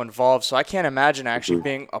being so involved. So I can't imagine actually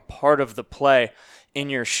being a part of the play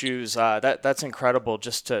in your shoes. That's incredible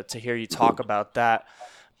just to hear you talk about that.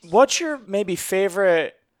 What's your maybe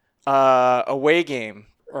favorite away game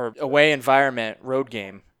or away environment, road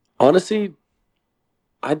game? Honestly,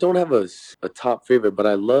 I don't have a top favorite, but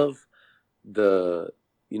I love the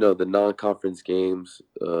non-conference games,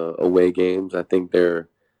 away games. I think they're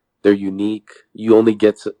unique. You only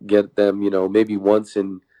get them, maybe once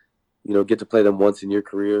get to play them once in your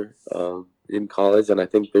career, in college. And I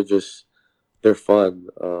think they're fun.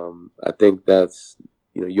 I think that's,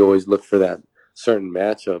 you always look for that certain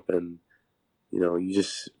matchup and, you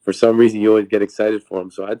just, for some reason, you always get excited for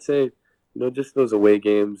them. So I'd say, just those away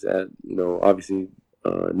games at, obviously,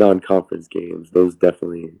 non-conference games, those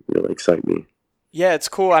definitely, excite me. Yeah, it's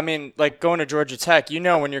cool. Like going to Georgia Tech,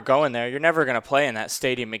 when you're going there, you're never going to play in that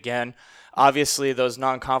stadium again. Obviously, those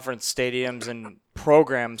non-conference stadiums and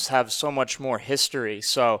programs have so much more history.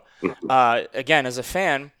 So, again, as a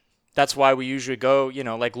fan, that's why we usually go,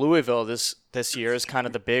 like Louisville this year is kind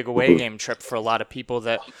of the big away game trip for a lot of people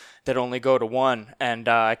that only go to one. And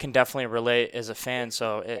I can definitely relate as a fan,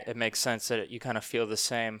 so it makes sense that you kind of feel the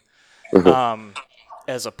same.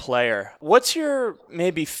 As a player. What's your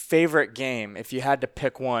maybe favorite game if you had to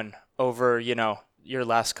pick one over, your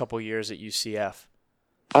last couple years at UCF?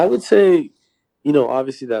 I would say,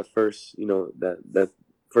 Obviously that first, that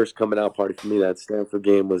first coming out party for me, that Stanford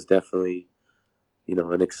game was definitely,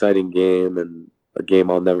 an exciting game and a game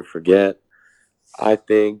I'll never forget. I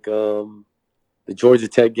think the Georgia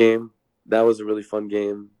Tech game, that was a really fun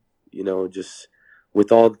game. Just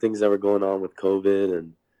with all the things that were going on with COVID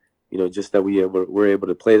and just that were able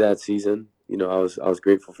to play that season. I was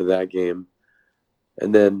grateful for that game.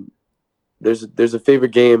 And then there's a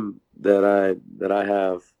favorite game that I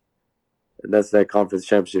have, and that's that conference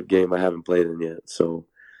championship game I haven't played in yet. So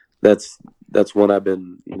that's one I've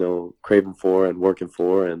been craving for and working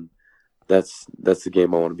for, and that's the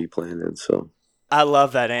game I want to be playing in. So I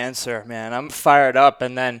love that answer, man. I'm fired up,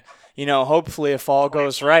 and then hopefully, if all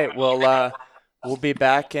goes right, we'll be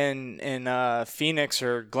back in Phoenix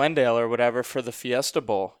or Glendale or whatever for the Fiesta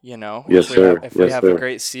Bowl. Yes, sir. If we Yes, have sir. a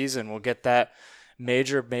great season, we'll get that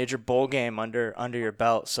major bowl game under your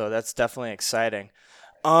belt. So that's definitely exciting.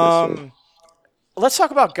 sir. Let's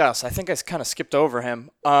talk about Gus. I think I kind of skipped over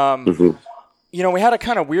him. Mhm. We had a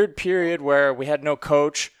kind of weird period where we had no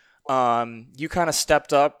coach. You kind of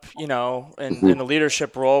stepped up, in a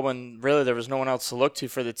leadership role when really there was no one else to look to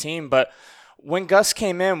for the team. But when Gus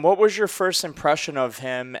came in, what was your first impression of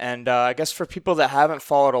him? And I guess for people that haven't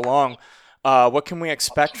followed along, what can we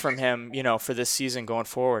expect from him, for this season going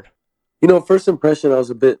forward? First impression, I was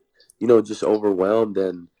a bit, just overwhelmed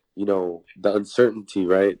and, the uncertainty,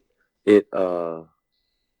 right? It,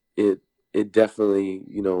 it, it definitely,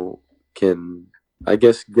 can, I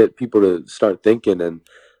guess, get people to start thinking. And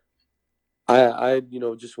I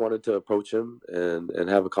just wanted to approach him and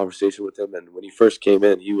have a conversation with him. And when he first came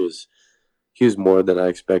in, he was more than I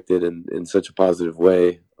expected in such a positive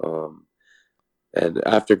way. And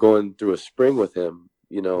after going through a spring with him,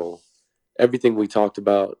 everything we talked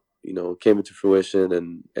about, came into fruition,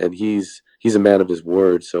 and he's a man of his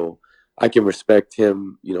word. So I can respect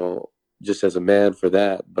him, just as a man for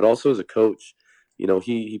that, but also as a coach.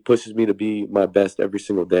 He pushes me to be my best every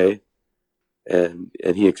single day, and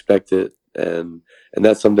he expects it, and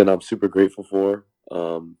that's something I'm super grateful for.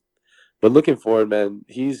 But looking forward, man,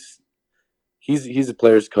 he's a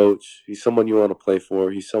player's coach. He's someone you want to play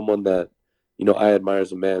for. He's someone that I admire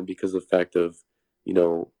as a man because of the fact of you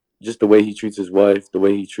know just the way he treats his wife, the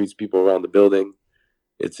way he treats people around the building.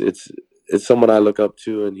 It's someone I look up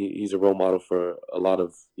to, and he's a role model for a lot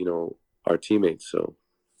of our teammates. So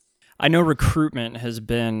I know recruitment has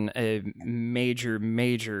been a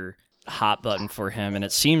major hot button for him, and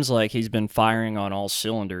it seems like he's been firing on all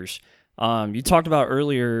cylinders. You talked about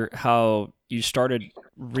earlier how you started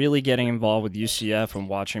really getting involved with UCF and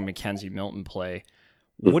watching Mackenzie Milton play.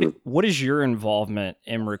 What is your involvement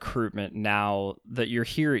in recruitment now that you're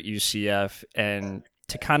here at UCF, and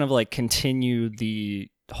to kind of like continue the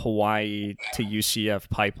Hawaii to UCF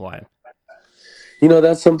pipeline?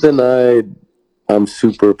 that's something I'm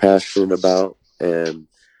super passionate about. And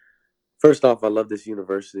first off, I love this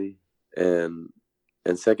university, and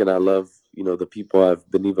second, I love the people I've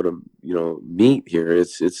been able to meet here.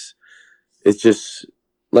 It's just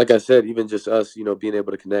like I said, even just us, being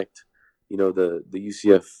able to connect, the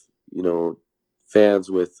UCF, fans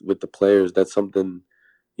with the players. That's something,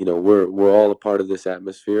 we're all a part of this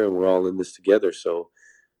atmosphere, and we're all in this together. So,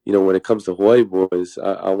 when it comes to Hawaii boys,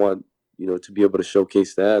 I want to be able to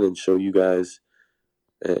showcase that and show you guys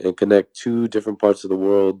and connect two different parts of the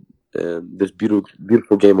world. And this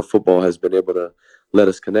beautiful game of football has been able to let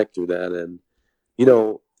us connect through that. And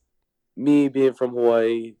me being from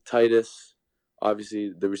Hawaii, Titus,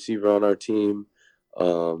 obviously the receiver on our team,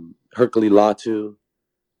 Hercule Latu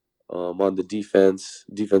on the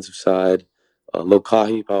defensive side,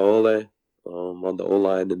 Lokahi Paole on the O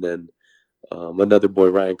line, and then another boy,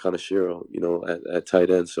 Ryan Kanashiro, at tight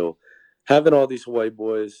end. So having all these Hawaii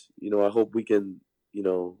boys, I hope we can,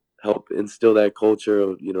 help instill that culture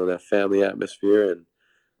of, that family atmosphere. And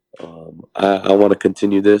I want to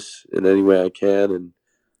continue this in any way I can. And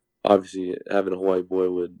obviously having a Hawaii boy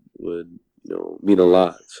would mean a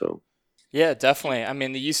lot. So Yeah, definitely. I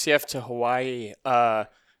mean, the UCF to Hawaii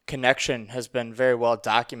connection has been very well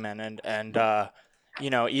documented, and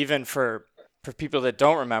even for people that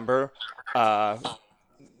don't remember,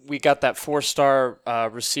 we got that 4-star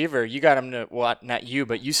receiver. You got him to, well, not you,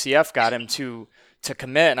 but UCF got him to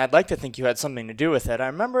commit, and I'd like to think you had something to do with it. I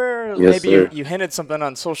remember Yes, maybe sir. you hinted something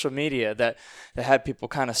on social media that had people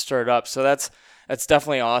kind of stirred up. So that's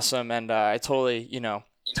definitely awesome, and I totally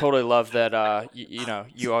love that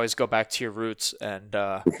you always go back to your roots, and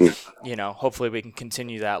hopefully we can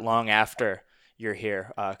continue that long after you're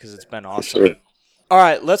here, because it's been awesome. sure. All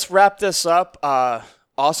right, let's wrap this up.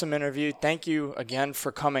 Awesome interview. Thank you again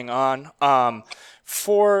for coming on.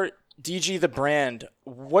 For DG the brand,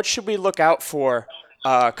 what should we look out for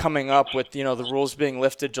coming up with the rules being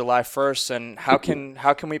lifted July 1st, and how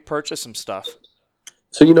can we purchase some stuff?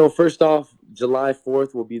 So first off, July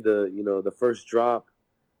 4th will be the first drop,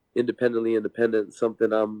 independent.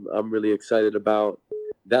 Something I'm really excited about.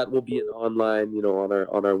 That will be an online, on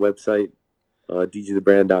our website,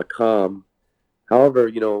 dgthebrand.com.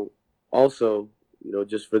 However, also,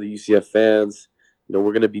 just for the UCF fans,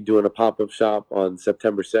 we're going to be doing a pop-up shop on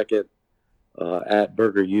September 2nd at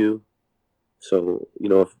Burger U. So,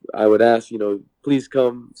 if I would ask, please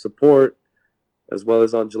come support, as well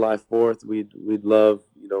as on July 4th. We'd love,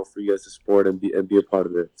 for you guys to support and be a part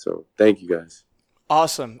of it. So thank you guys.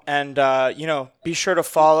 Awesome. And, be sure to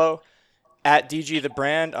follow at DG the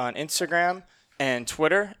brand on Instagram and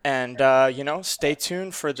Twitter. And, stay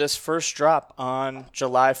tuned for this first drop on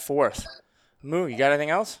July 4th. Moo, you got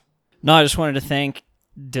anything else? No, I just wanted to thank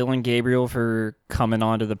Dylan Gabriel for coming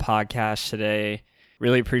on to the podcast today.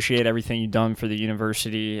 Really appreciate everything you've done for the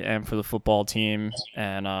university and for the football team.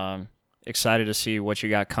 And excited to see what you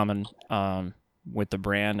got coming with the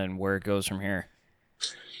brand and where it goes from here.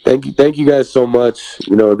 Thank you guys so much.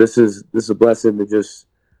 This is a blessing to just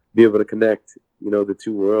be able to connect, the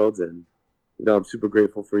two worlds, and I'm super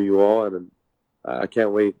grateful for you all, and I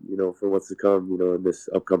can't wait, for what's to come, in this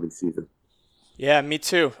upcoming season. Yeah, me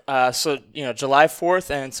too. So July 4th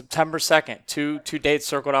and September 2nd, two dates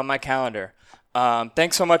circled on my calendar.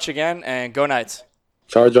 Thanks so much again, and go Knights.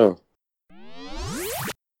 Charge on.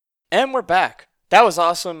 And we're back. That was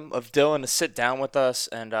awesome of Dylan to sit down with us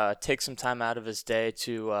and take some time out of his day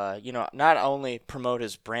to, not only promote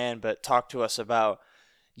his brand, but talk to us about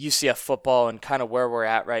UCF football and kind of where we're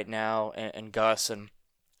at right now, and Gus. And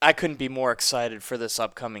I couldn't be more excited for this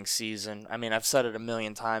upcoming season. I mean, I've said it a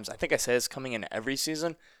million times. I think I say it's coming in every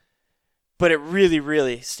season, but it really,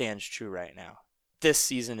 really stands true right now. This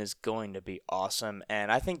season is going to be awesome,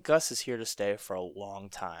 and I think Gus is here to stay for a long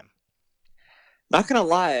time. Not gonna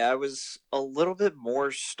lie, I was a little bit more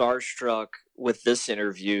starstruck with this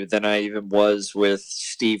interview than I even was with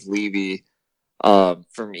Steve Levy from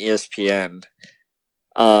ESPN.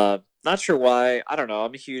 Not sure why. I don't know.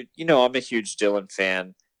 I'm a huge Dylan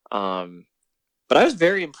fan. But I was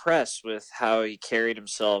very impressed with how he carried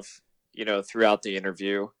himself, throughout the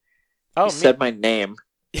interview. Oh, he said my name,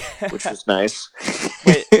 which was nice.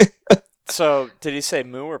 Wait, so did he say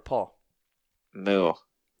Moo or Paul? Moo. All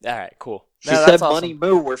right, cool. He No, said, that's awesome. Money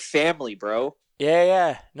Moo, we're family, bro.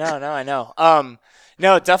 Yeah. No, I know.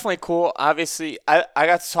 No, definitely cool. Obviously, I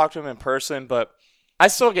got to talk to him in person, but I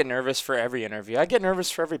still get nervous for every interview. I get nervous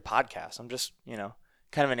for every podcast. I'm just, kind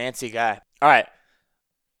of an antsy guy. All right.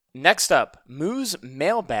 Next up, Moo's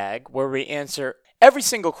Mailbag, where we answer every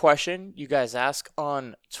single question you guys ask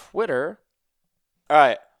on Twitter. All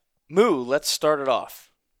right, Moo, let's start it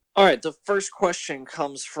off. All right, the first question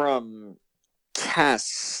comes from Cass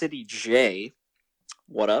City J.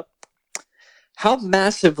 What up? How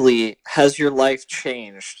massively has your life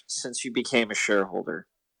changed since you became a shareholder?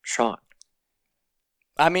 Sean.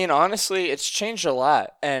 I mean, honestly, it's changed a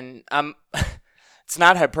lot, and it's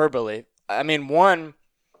not hyperbole. I mean, one,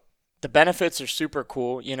 the benefits are super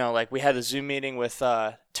cool. Like we had a Zoom meeting with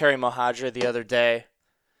Terry Mohadra the other day,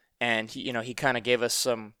 and he kind of gave us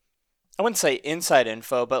some, I wouldn't say inside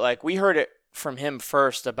info, but like we heard it from him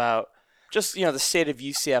first about just, the state of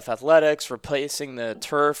UCF athletics, replacing the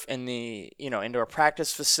turf in the, indoor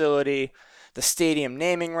practice facility, the stadium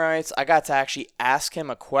naming rights. I got to actually ask him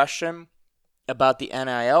a question about the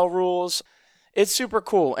NIL rules. It's super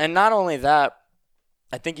cool. And not only that,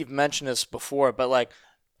 I think you've mentioned this before, but like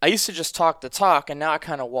I used to just talk the talk, and now I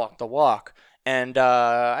kind of walk the walk. And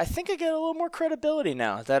I think I get a little more credibility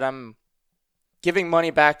now that I'm giving money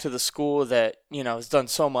back to the school that, has done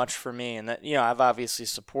so much for me, and that, I've obviously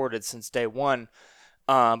supported since day one.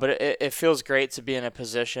 But it feels great to be in a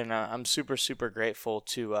position. I'm super, super grateful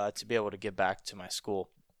to be able to give back to my school.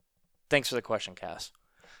 Thanks for the question, Cass.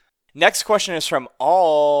 Next question is from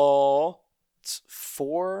it's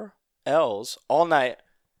 4 L's, All Night.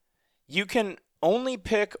 You can only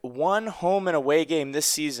pick one home and away game this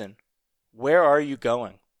season. Where are you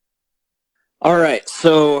going? All right,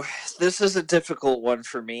 so this is a difficult one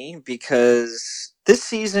for me because this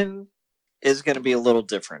season is going to be a little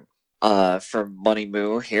different from Money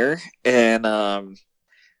Moo here. And I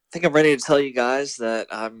think I'm ready to tell you guys that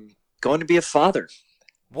I'm going to be a father.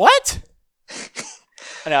 What?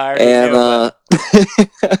 No, I already knew,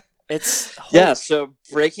 but it's... Yeah, so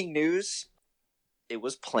breaking news, it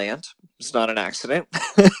was planned. It's not an accident.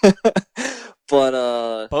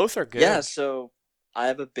 But both are good. Yeah, so I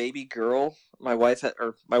have a baby girl. My wife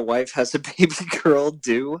has a baby girl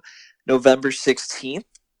due November 16th.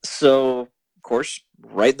 So, of course,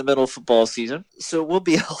 right in the middle of football season. So it will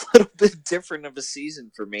be a little bit different of a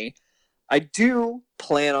season for me. I do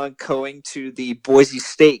plan on going to the Boise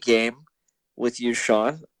State game with you,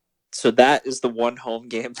 Sean. So that is the one home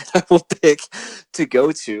game that I will pick to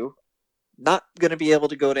go to. Not going to be able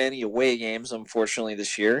to go to any away games, unfortunately,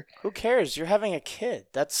 this year. Who cares? You're having a kid.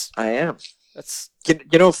 I am. That's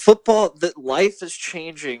You know, football, that life is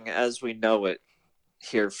changing as we know it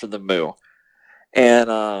here for the Moo. And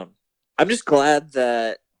I'm just glad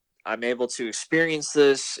that I'm able to experience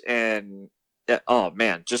this. And oh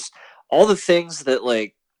man, just all the things that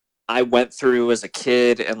like I went through as a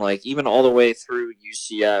kid, and like even all the way through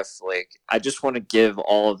UCF. Like I just want to give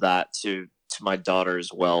all of that to my daughter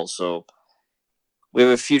as well. So we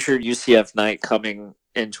have a future UCF night coming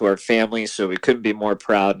into our family, so we couldn't be more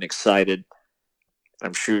proud and excited.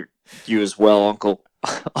 I'm sure you as well, Uncle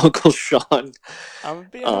Uncle Sean. I'm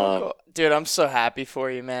being uncle. Dude, I'm so happy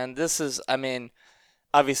for you, man. This is, I mean,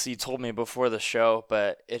 obviously you told me before the show,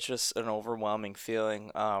 but it's just an overwhelming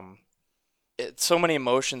feeling. It's so many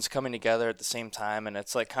emotions coming together at the same time, and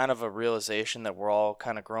it's like kind of a realization that we're all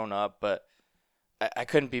kind of grown up, but I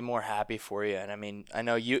couldn't be more happy for you. And I mean, I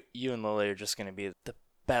know you and Lily are just going to be the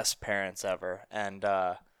best parents ever, and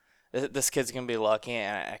this kid's going to be lucky,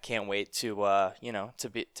 and I can't wait to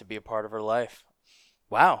to be a part of her life.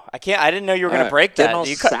 Wow, I didn't know you were going to break that. All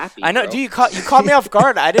sappy, I know. bro. You caught me off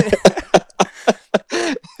guard. I didn't.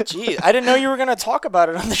 Gee, I didn't know you were going to talk about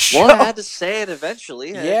it on the show. Well, I had to say it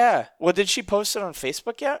eventually. Yeah. Well, did she post it on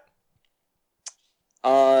Facebook yet?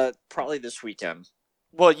 Probably this weekend.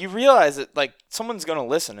 Well, you realize that like someone's going to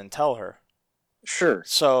listen and tell her. Sure.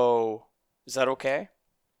 So, is that okay?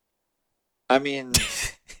 I mean,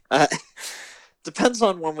 depends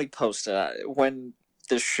on when we post it. When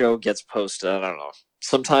the show gets posted, I don't know.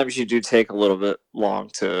 Sometimes you do take a little bit long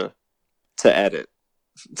to edit.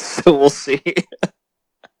 So we'll see.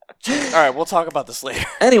 All right, we'll talk about this later.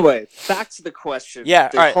 Anyway, back to the question. Yeah,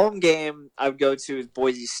 the all right. home game I would go to is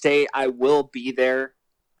Boise State. I will be there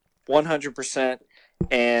 100%.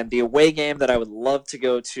 And the away game that I would love to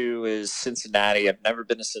go to is Cincinnati. I've never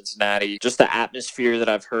been to Cincinnati. Just the atmosphere that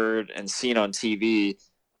I've heard and seen on TV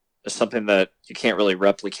is something that you can't really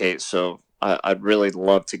replicate. So I'd really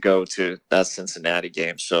love to go to that Cincinnati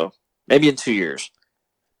game. So maybe in 2 years.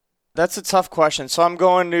 That's a tough question. So I'm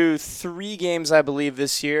going to 3 games, I believe,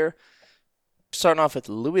 this year. Starting off with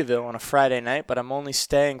Louisville on a Friday night, but I'm only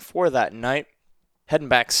staying for that night. Heading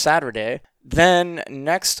back Saturday. Then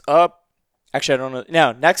next up, actually I don't know.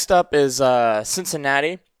 No, next up is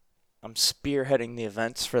Cincinnati. I'm spearheading the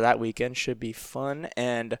events for that weekend. Should be fun.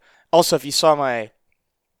 And also, if you saw my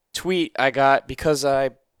tweet I got, because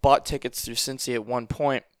I bought tickets through Cincy at one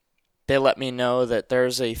point, they let me know that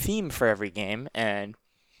there's a theme for every game, and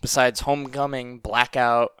besides homecoming,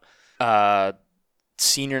 blackout,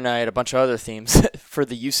 senior night, a bunch of other themes, for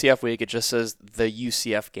the UCF week, it just says the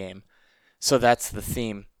UCF game. So that's the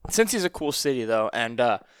theme. Cincy's a cool city, though, and,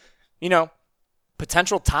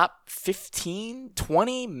 potential top 15,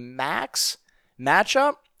 20 max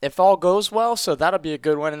matchup if all goes well, so that'll be a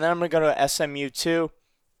good one. And then I'm going to go to SMU, too.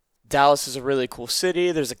 Dallas is a really cool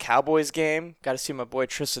city. There's a Cowboys game. Got to see my boy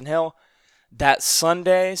Tristan Hill that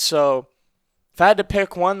Sunday, so if I had to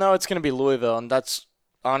pick one, though, it's going to be Louisville, and that's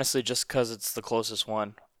honestly just because it's the closest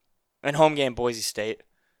one. And home game, Boise State,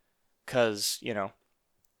 because,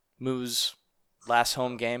 Moo's last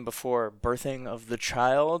home game before birthing of the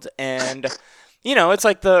child, and, it's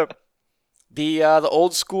like the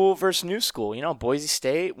old school versus new school. Boise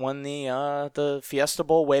State won the Fiesta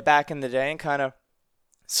Bowl way back in the day and kind of,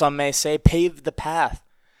 some may say, paved the path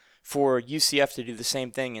for UCF to do the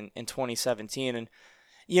same thing in 2017. And,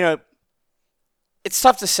 it's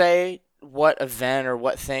tough to say what event or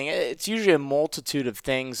what thing. It's usually a multitude of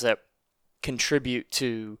things that contribute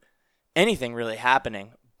to anything really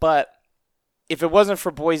happening. But if it wasn't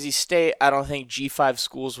for Boise State, I don't think G5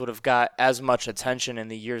 schools would have got as much attention in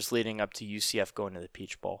the years leading up to UCF going to the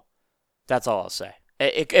Peach Bowl. That's all I'll say.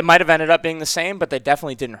 It might have ended up being the same, but they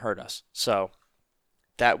definitely didn't hurt us. So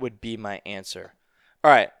that would be my answer.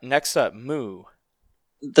 All right, next up, Moo.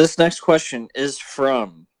 This next question is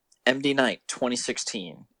from MD Knight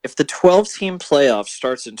 2016. If the 12-team playoff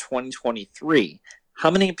starts in 2023,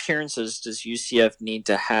 how many appearances does UCF need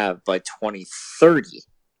to have by 2030?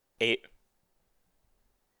 8.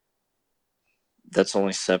 That's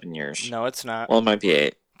only 7 years. No, it's not. Well, it might be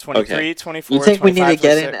 8. 23, Okay. 24, You think we need 25, to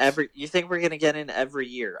get 26. in every? You think we're going to get in every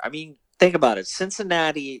year? I mean, think about it.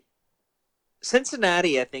 Cincinnati,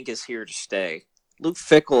 I think, is here to stay. Luke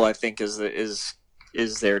Fickell, I think, is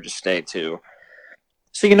there to stay too.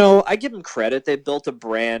 So I give them credit. They built a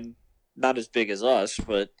brand not as big as us,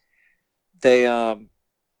 but they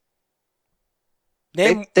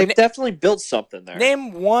Name they've definitely built something there.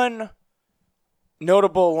 name one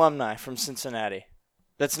notable alumni from Cincinnati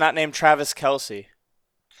that's not named Travis Kelce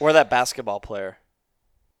or that basketball player.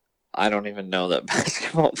 I don't even know that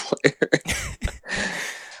basketball player.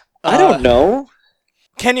 I don't know.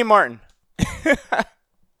 Kenyon Martin.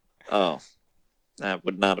 Oh, I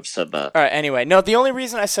would not have said that. All right, anyway. No, the only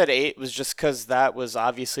reason I said 8 was just because that was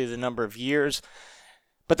obviously the number of years.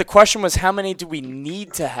 But the question was, how many do we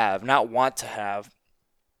need to have, not want to have?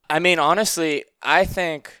 I mean, honestly, I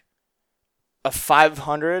think a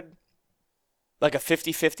 500, like a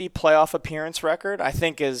 50-50 playoff appearance record, I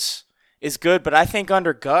think is good. But I think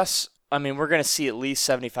under Gus, I mean, we're going to see at least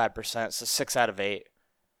 75%, so 6 out of 8.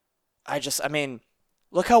 I mean,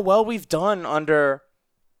 look how well we've done under,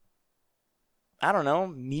 I don't know,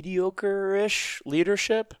 mediocre-ish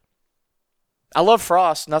leadership. I love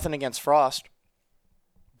Frost, nothing against Frost.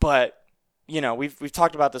 But, you know, we've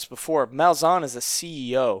talked about this before. Malzahn is a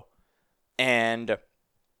CEO, and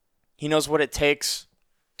he knows what it takes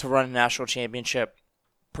to run a national championship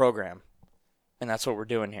program. And that's what we're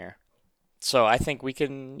doing here. So I think we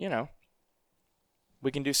can, you know,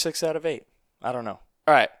 we can do 6 out of 8. I don't know.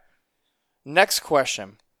 All right. Next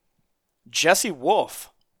question. Jesse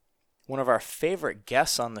Wolf, one of our favorite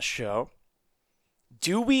guests on the show.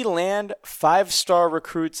 Do we land 5-star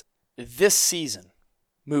recruits this season?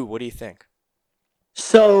 Moo, what do you think?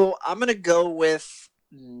 So I'm going to go with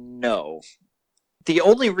no. The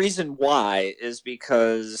only reason why is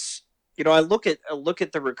because, you know, I look at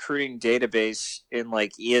the recruiting database in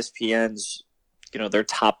like ESPN's, you know, their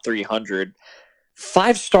top 300.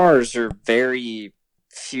 5 stars are very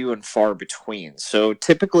few and far between. So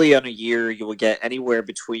typically on a year, you will get anywhere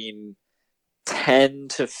between 10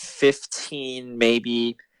 to 15,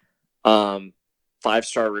 maybe,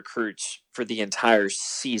 5-star recruits for the entire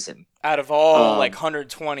season. Out of all like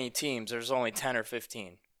 120 teams, there's only 10 or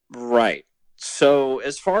 15. Right. So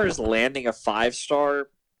as far as landing a 5-star,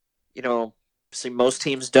 you know, see, most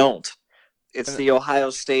teams don't. It's the Ohio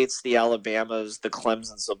States, the Alabamas, the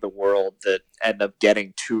Clemsons of the world that end up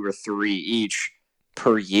getting 2 or 3 each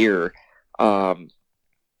per year.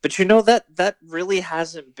 But you know, that really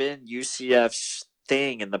hasn't been UCF's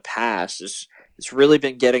thing in the past. It's really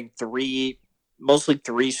been getting mostly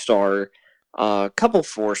 3-star, a couple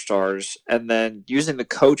 4 stars, and then using the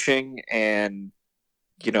coaching and,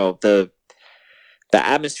 you know, the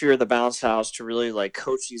atmosphere of the bounce house to really like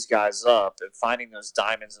coach these guys up and finding those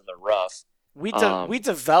diamonds in the rough. We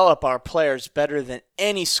develop our players better than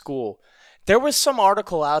any school. There was some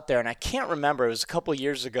article out there, and I can't remember. It was a couple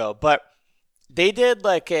years ago, but they did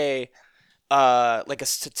like a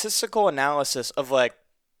statistical analysis of like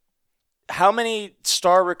how many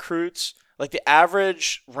star recruits, like the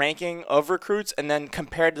average ranking of recruits, and then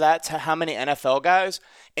compared that to how many NFL guys.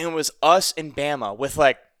 And it was us and Bama with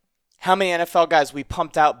like how many NFL guys we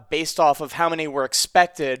pumped out based off of how many were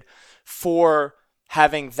expected for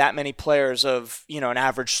having that many players of, you know, an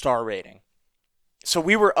average star rating. So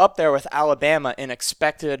we were up there with Alabama and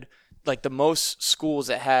expected like the most schools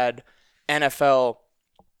that had NFL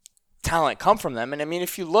talent come from them. And I mean,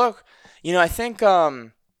 if you look, you know, I think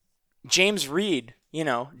James Reed, you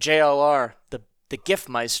know, JLR, the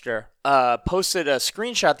Giftmeister, posted a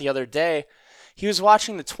screenshot the other day. He was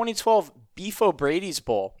watching the 2012 Beef O'Brady's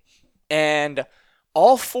Bowl, and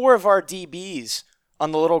all 4 of our DBs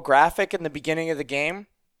on the little graphic in the beginning of the game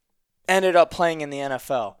ended up playing in the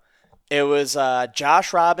NFL. It was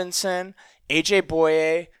Josh Robinson, AJ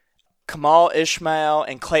Boye, Kamal Ishmael,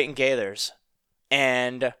 and Clayton Gaithers.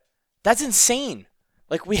 And that's insane.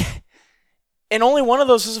 Like and only one of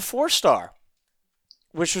those was a 4-star,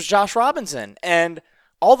 which was Josh Robinson. And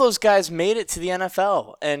all those guys made it to the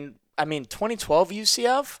NFL. And I mean, 2012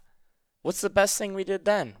 UCF, what's the best thing we did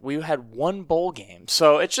then? We had 1 bowl game.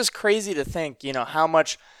 So it's just crazy to think, you know, how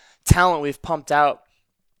much talent we've pumped out.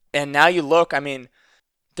 And now you look, I mean,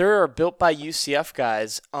 there are built by UCF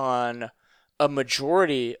guys on a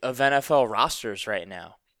majority of NFL rosters right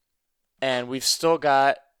now. And we've still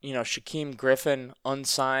got, you know, Shaquem Griffin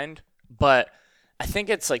unsigned, but I think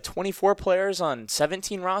it's like 24 players on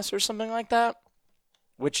 17 rosters, something like that,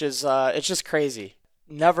 which is, it's just crazy.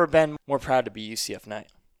 Never been more proud to be UCF Knight.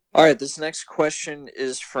 All right, this next question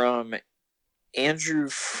is from Andrew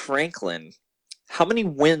Franklin. How many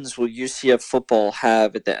wins will UCF football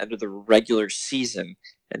have at the end of the regular season?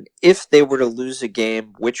 And if they were to lose a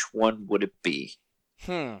game, which one would it be?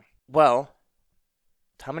 Well,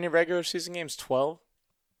 how many regular season games? 12?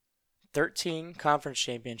 13 conference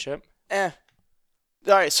championship. All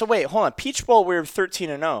right, so wait, hold on. Peach Bowl, we were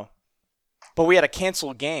 13-0. but we had a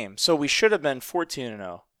canceled game, so we should have been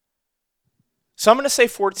 14-0. So I'm going to say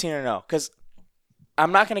 14-0 because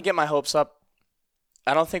I'm not going to get my hopes up.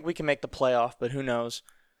 I don't think we can make the playoff, but who knows?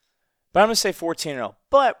 But I'm going to say 14-0.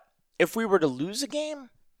 But if we were to lose a game,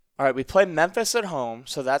 all right, we play Memphis at home,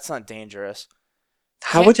 so that's not dangerous.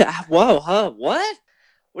 How would you? Whoa, huh? What?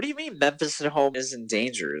 What do you mean Memphis at home isn't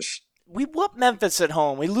dangerous? We whoop Memphis at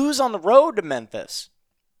home. We lose on the road to Memphis.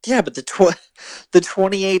 Yeah, but the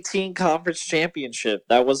 2018 conference championship,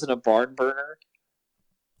 that wasn't a barn burner.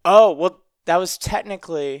 Oh, well, that was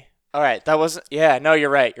technically... All right, that wasn't... Yeah, no, you're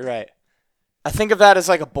right. I think of that as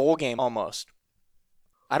like a bowl game almost.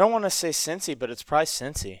 I don't want to say Cincy, but it's probably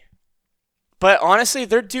Cincy. But honestly,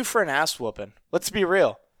 they're due for an ass whooping. Let's be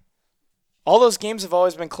real. All those games have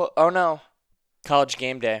always been close. Oh, no. College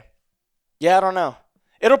game day. Yeah, I don't know.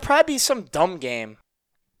 It'll probably be some dumb game,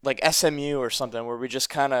 like SMU or something, where we just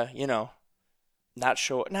kind of, not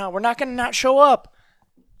show up. No, we're not going to not show up.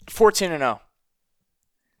 14-0.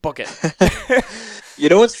 Book it. You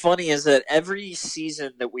know what's funny is that every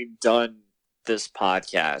season that we've done this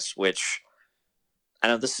podcast, which I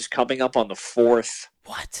know this is coming up on the 4th.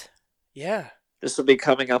 What? Yeah. This will be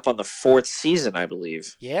coming up on the 4th season, I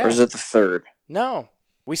believe. Yeah. Or is it the 3rd? No.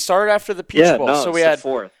 We started after the Peach Bowl. So it's we the had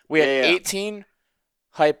 4th. We had Yeah. 18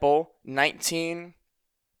 Hypo, 19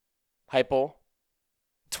 Hypo,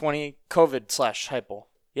 20 COVID/Hypo.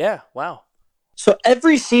 Yeah, wow. So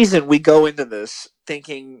every season we go into this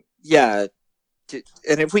thinking, and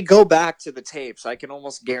if we go back to the tapes, I can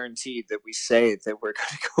almost guarantee that we say that we're going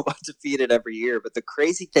to go undefeated every year. But the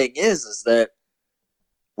crazy thing is that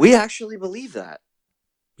we actually believe that.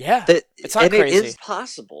 Yeah, That it's not and crazy. It is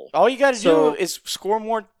possible. All you got to So- do is score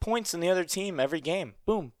more points than the other team every game.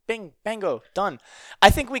 Boom, bing, bango, done. I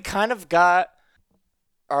think we kind of got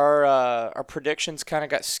our predictions kind of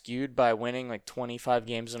got skewed by winning like 25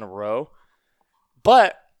 games in a row.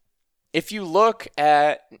 But if you look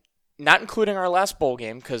at, not including our last bowl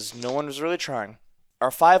game because no one was really trying,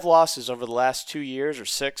 our 5 losses over the last 2 years or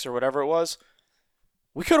 6 or whatever it was,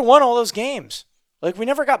 we could have won all those games. Like, we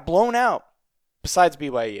never got blown out besides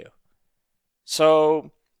BYU.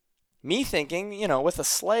 So, me thinking, with a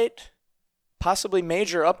slight, possibly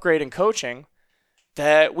major upgrade in coaching,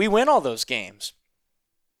 that we win all those games.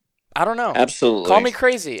 I don't know. Absolutely. Call me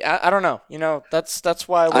crazy. I don't know. That's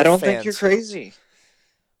why I don't think fans. you're crazy.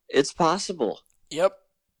 It's possible. Yep.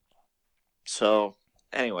 So,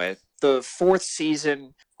 anyway, the 4th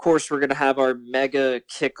season, of course, we're going to have our mega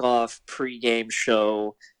kickoff pregame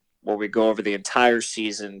show where we go over the entire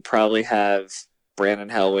season, probably have Brandon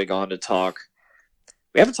Helwig on to talk.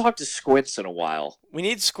 We haven't talked to Squints in a while. We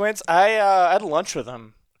need Squints. I had lunch with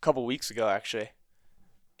him a couple weeks ago, actually.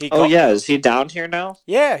 Is he down here now?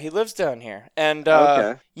 Yeah, he lives down here. And,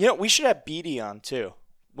 Okay. we should have Beatty on, too.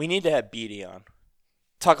 We need to have Beatty on.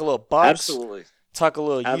 Talk a little Bucks. Absolutely. Talk a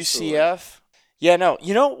little Absolutely. UCF. Yeah, no.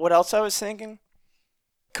 You know what else I was thinking?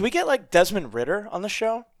 Could we get, like, Desmond Ritter on the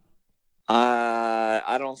show?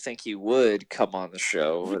 I don't think he would come on the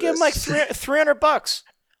show. We give him, like, $300.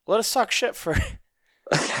 Let us talk shit for...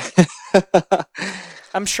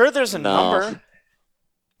 I'm sure there's a No. number.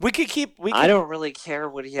 We could keep... I don't really care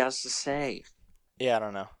what he has to say. Yeah, I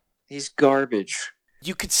don't know. He's garbage.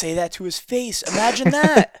 You could say that to his face. Imagine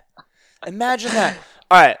that. Imagine that.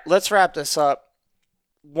 All right, let's wrap this up.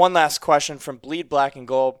 One last question from Bleed Black and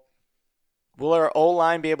Gold. Will our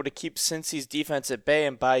O-line be able to keep Cincy's defense at bay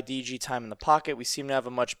and buy DG time in the pocket? We seem to have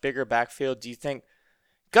a much bigger backfield. Do you think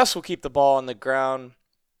Gus will keep the ball on the ground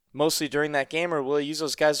mostly during that game, or will he use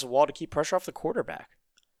those guys as a wall to keep pressure off the quarterback?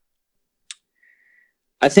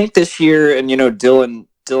 I think this year, and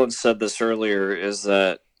Dylan said this earlier, is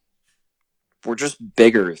that we're just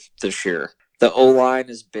bigger this year. The O-line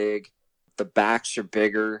is big. The backs are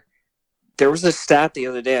bigger. There was a stat the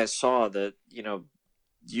other day I saw that,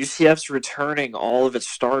 UCF's returning all of its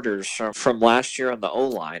starters from last year on the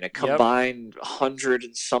O-line. A combined 100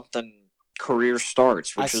 and something career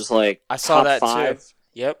starts, which was like I saw top that 5. too.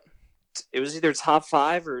 Yep. It was either top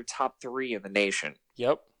 5 or top 3 in the nation.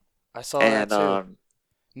 Yep. I saw that too.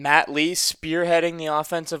 Matt Lee spearheading the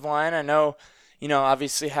offensive line. I know,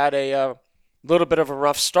 obviously had a little bit of a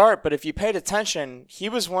rough start, but if you paid attention, he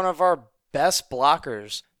was one of our best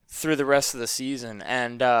blockers through the rest of the season.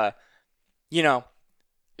 And,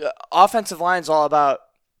 offensive line is all about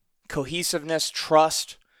cohesiveness,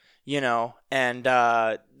 trust, and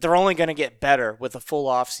they're only going to get better with a full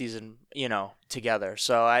offseason, together.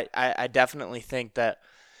 So I definitely think that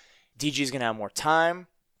DG is going to have more time.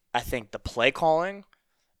 I think the play calling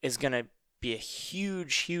is going to be a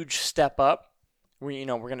huge step up. We're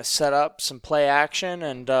going to set up some play action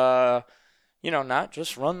and, not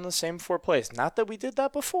just run the same 4 plays. Not that we did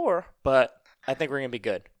that before, but I think we're going to be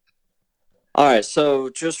good. All right, so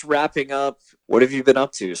just wrapping up, what have you been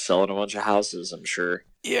up to? Selling a bunch of houses, I'm sure.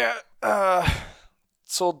 Yeah,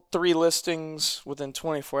 sold 3 listings within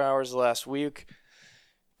 24 hours last week.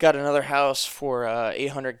 Got another house for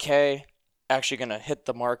 $800K. Actually going to hit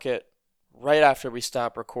the market right after we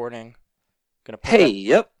stop recording. Gonna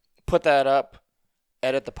put that up,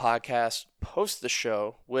 edit the podcast, post the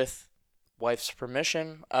show with wife's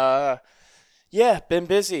permission. Yeah, been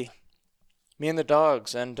busy. Me and the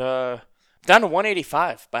dogs, and down to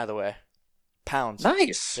 185, by the way, pounds.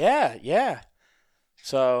 Nice. Yeah.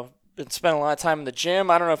 So been spending a lot of time in the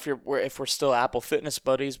gym. I don't know if we're still Apple Fitness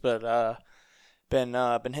buddies, but been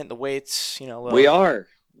hitting the weights. We are.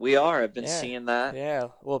 I've been seeing that. Yeah, a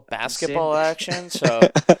little basketball action. So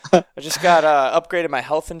I just got upgraded my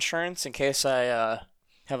health insurance in case I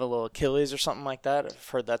have a little Achilles or something like that. I've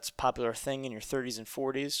heard that's a popular thing in your 30s and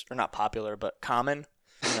 40s, or not popular, but common.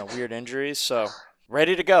 Weird injuries. So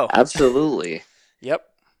ready to go. Absolutely. Yep.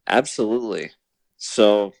 Absolutely.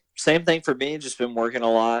 So same thing for me. Just been working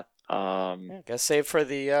a lot. Gotta save for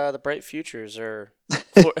the Bright Futures or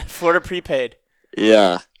Florida prepaid.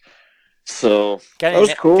 Yeah. So that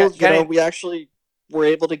was cool. We actually were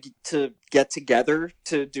able to get together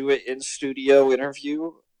to do an in-studio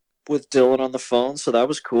interview with Dylan on the phone. So that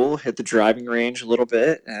was cool. Hit the driving range a little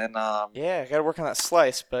bit, and yeah, gotta work on that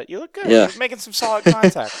slice. But you look good. Yeah. You're making some solid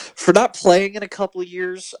contact. For not playing in a couple of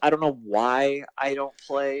years, I don't know why I don't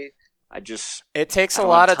play. It takes a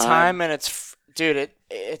lot of time, and it's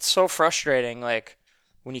so frustrating. Like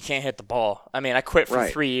when you can't hit the ball. I mean, I quit for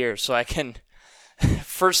 3 years, so I can.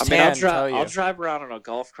 Firsthand, I'll drive around on a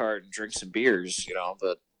golf cart and drink some beers,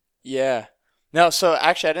 but yeah. No, so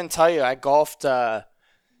actually I didn't tell you, I golfed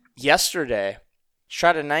yesterday.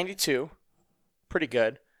 Shot a 92. Pretty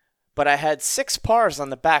good. But I had 6 pars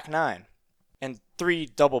on the back 9 and 3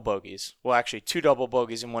 double bogeys. Well, actually 2 double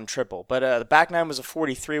bogeys and 1 triple. But the back 9 was a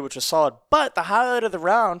 43, which was solid. But the highlight of the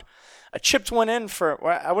round, I chipped one in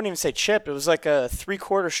I wouldn't even say chip. It was like a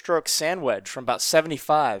 3/4 stroke sand wedge from about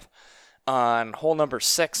 75. On hole number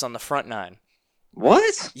 6 on the front 9.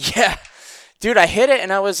 What? Yeah. Dude, I hit it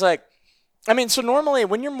and I was like, so normally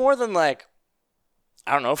when you're more than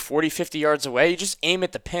 40, 50 yards away, you just aim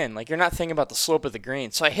at the pin. Like you're not thinking about the slope of the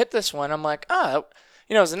green. So I hit this one. I'm like, it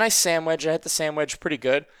was a nice sand wedge. I hit the sand wedge pretty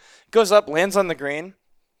good. Goes up, lands on the green.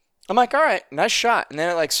 I'm like, all right, nice shot. And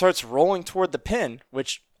then it starts rolling toward the pin,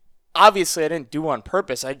 which obviously I didn't do on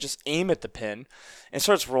purpose. I just aim at the pin and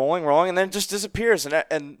starts rolling, and then it just disappears.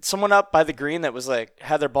 And someone up by the green that was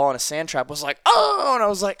had their ball in a sand trap was like, oh, and I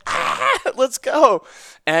was like, let's go.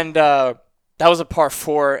 And that was a par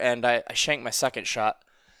 4, and I shanked my second shot.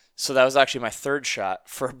 So that was actually my 3rd shot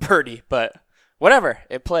for a birdie, but whatever,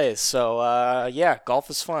 it plays. So yeah, golf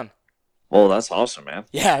is fun. Well, that's awesome, man.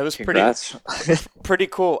 Yeah, it was pretty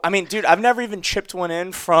cool. I mean, dude, I've never even chipped one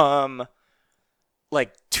in from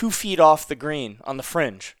 2 feet off the green on the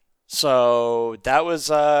fringe. So that was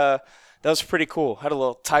pretty cool. Had a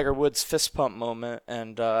little Tiger Woods fist pump moment,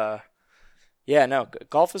 and golf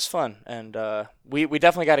is fun, and we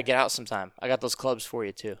definitely got to get out sometime. I got those clubs for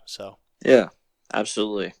you too. So yeah,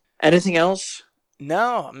 absolutely. Anything else?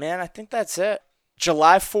 No, man. I think that's it.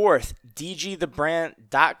 July 4th,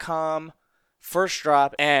 dgthebrand.com first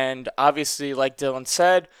drop, and obviously, like Dylan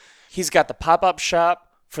said, he's got the pop-up shop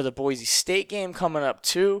for the Boise State game coming up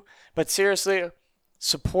too. But seriously,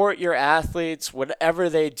 support your athletes, whatever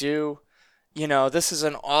they do. This is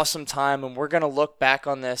an awesome time, and we're going to look back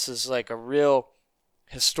on this as a real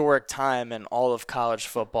historic time in all of college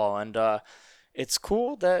football. And it's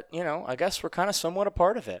cool that, I guess we're kind of somewhat a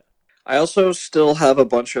part of it. I also still have a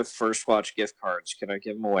bunch of First Watch gift cards. Can I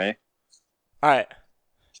give them away? All right.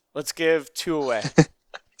 Let's give 2 away.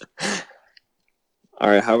 All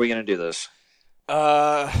right, how are we going to do this?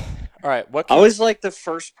 All right. I always like the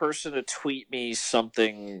first person to tweet me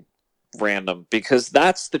something random because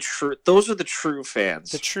that's the true. Those are the true fans.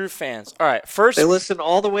 The true fans. All right. First, they listen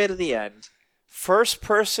all the way to the end. First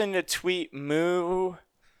person to tweet Moo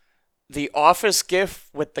the Office gif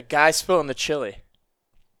with the guy spilling the chili.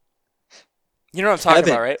 You know what I'm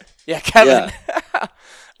talking about, right? Yeah, Kevin. Yeah.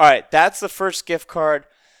 All right. That's the first gift card.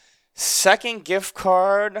 Second gift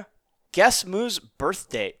card. Guess Moo's birth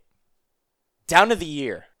date. Down to the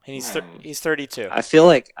year. And he's 32. I feel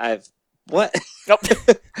like what? Nope.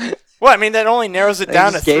 Well, that only narrows it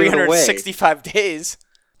down to 365 days.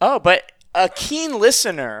 Oh, but a keen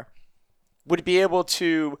listener would be able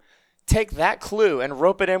to take that clue and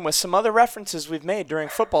rope it in with some other references we've made during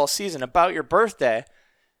football season about your birthday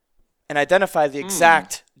and identify the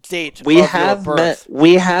exact date We of have your birth.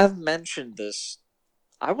 we have mentioned this.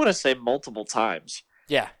 I want to say multiple times.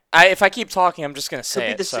 Yeah. If I keep talking, I'm just gonna Could say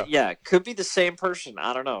be it. the So. yeah, could be the same person.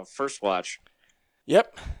 I don't know. First watch.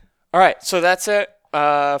 Yep. All right. So that's it.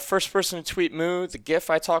 First person to tweet Moo, the GIF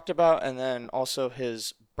I talked about, and then also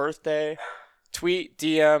his birthday tweet,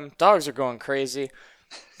 DM. Dogs are going crazy.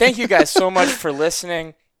 Thank you guys so much for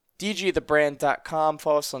listening. DGThebrand.com.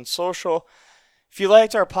 Follow us on social. If you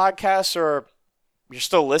liked our podcast or you're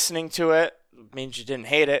still listening to it, it means you didn't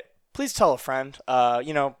hate it, please tell a friend.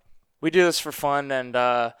 We do this for fun, and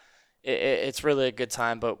it's really a good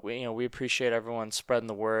time, but we appreciate everyone spreading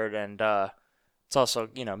the word, and it's also,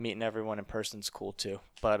 meeting everyone in person is cool too.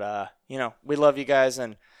 But, we love you guys,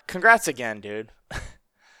 and congrats again, dude.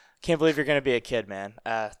 Can't believe you're going to be a kid, man.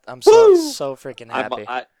 I'm so freaking happy.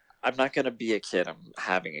 I'm not going to be a kid. I'm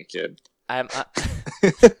having a kid. I'm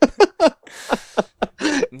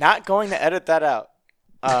not going to edit that out.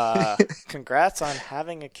 Congrats on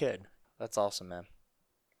having a kid. That's awesome, man.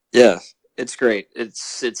 Yeah, it's great.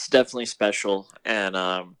 It's definitely special. And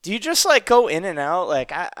do you just go in and out?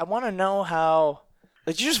 I want to know how.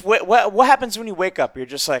 You just what happens when you wake up? You're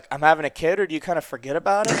just I'm having a kid, or do you kind of forget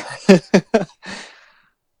about it?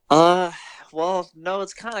 Well, no,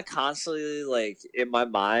 it's kind of constantly in my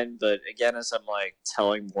mind, but again, as I'm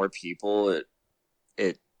telling more people,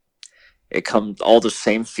 it comes, all the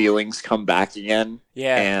same feelings come back again.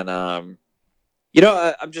 Yeah. And I'm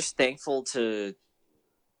just thankful to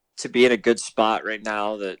be in a good spot right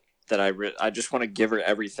now that I just want to give her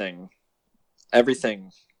everything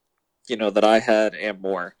that I had and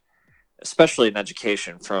more, especially in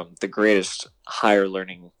education from the greatest higher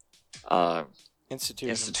learning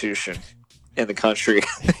institution in the country.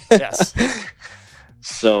 Yes.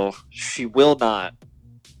 So she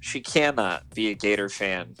cannot be a Gator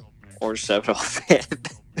fan or Seminole fan.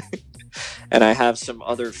 And I have some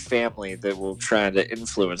other family that will try to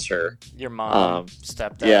influence her. Your mom,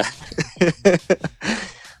 stepdad. Yeah.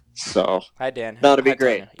 So. Hi, Dan. No, it'll be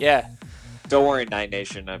great. Tanya. Yeah. Don't worry, Night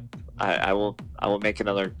Nation. I will make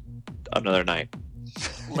another night.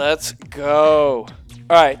 Let's go.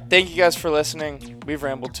 All right. Thank you guys for listening. We've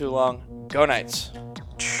rambled too long. Go Knights.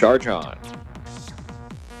 Charge on.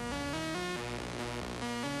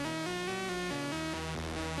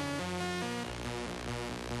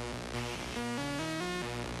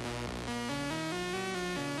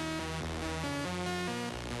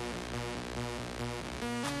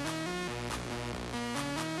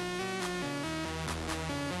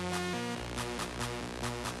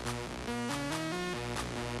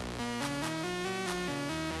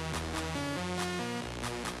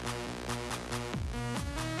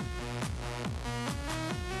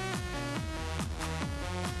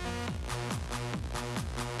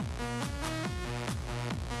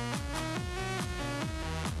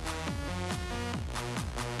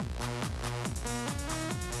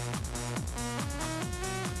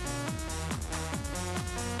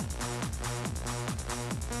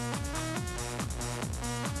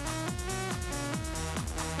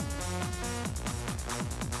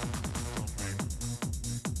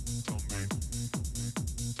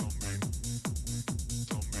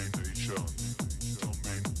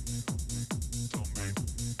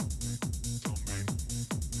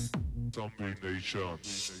 Domination.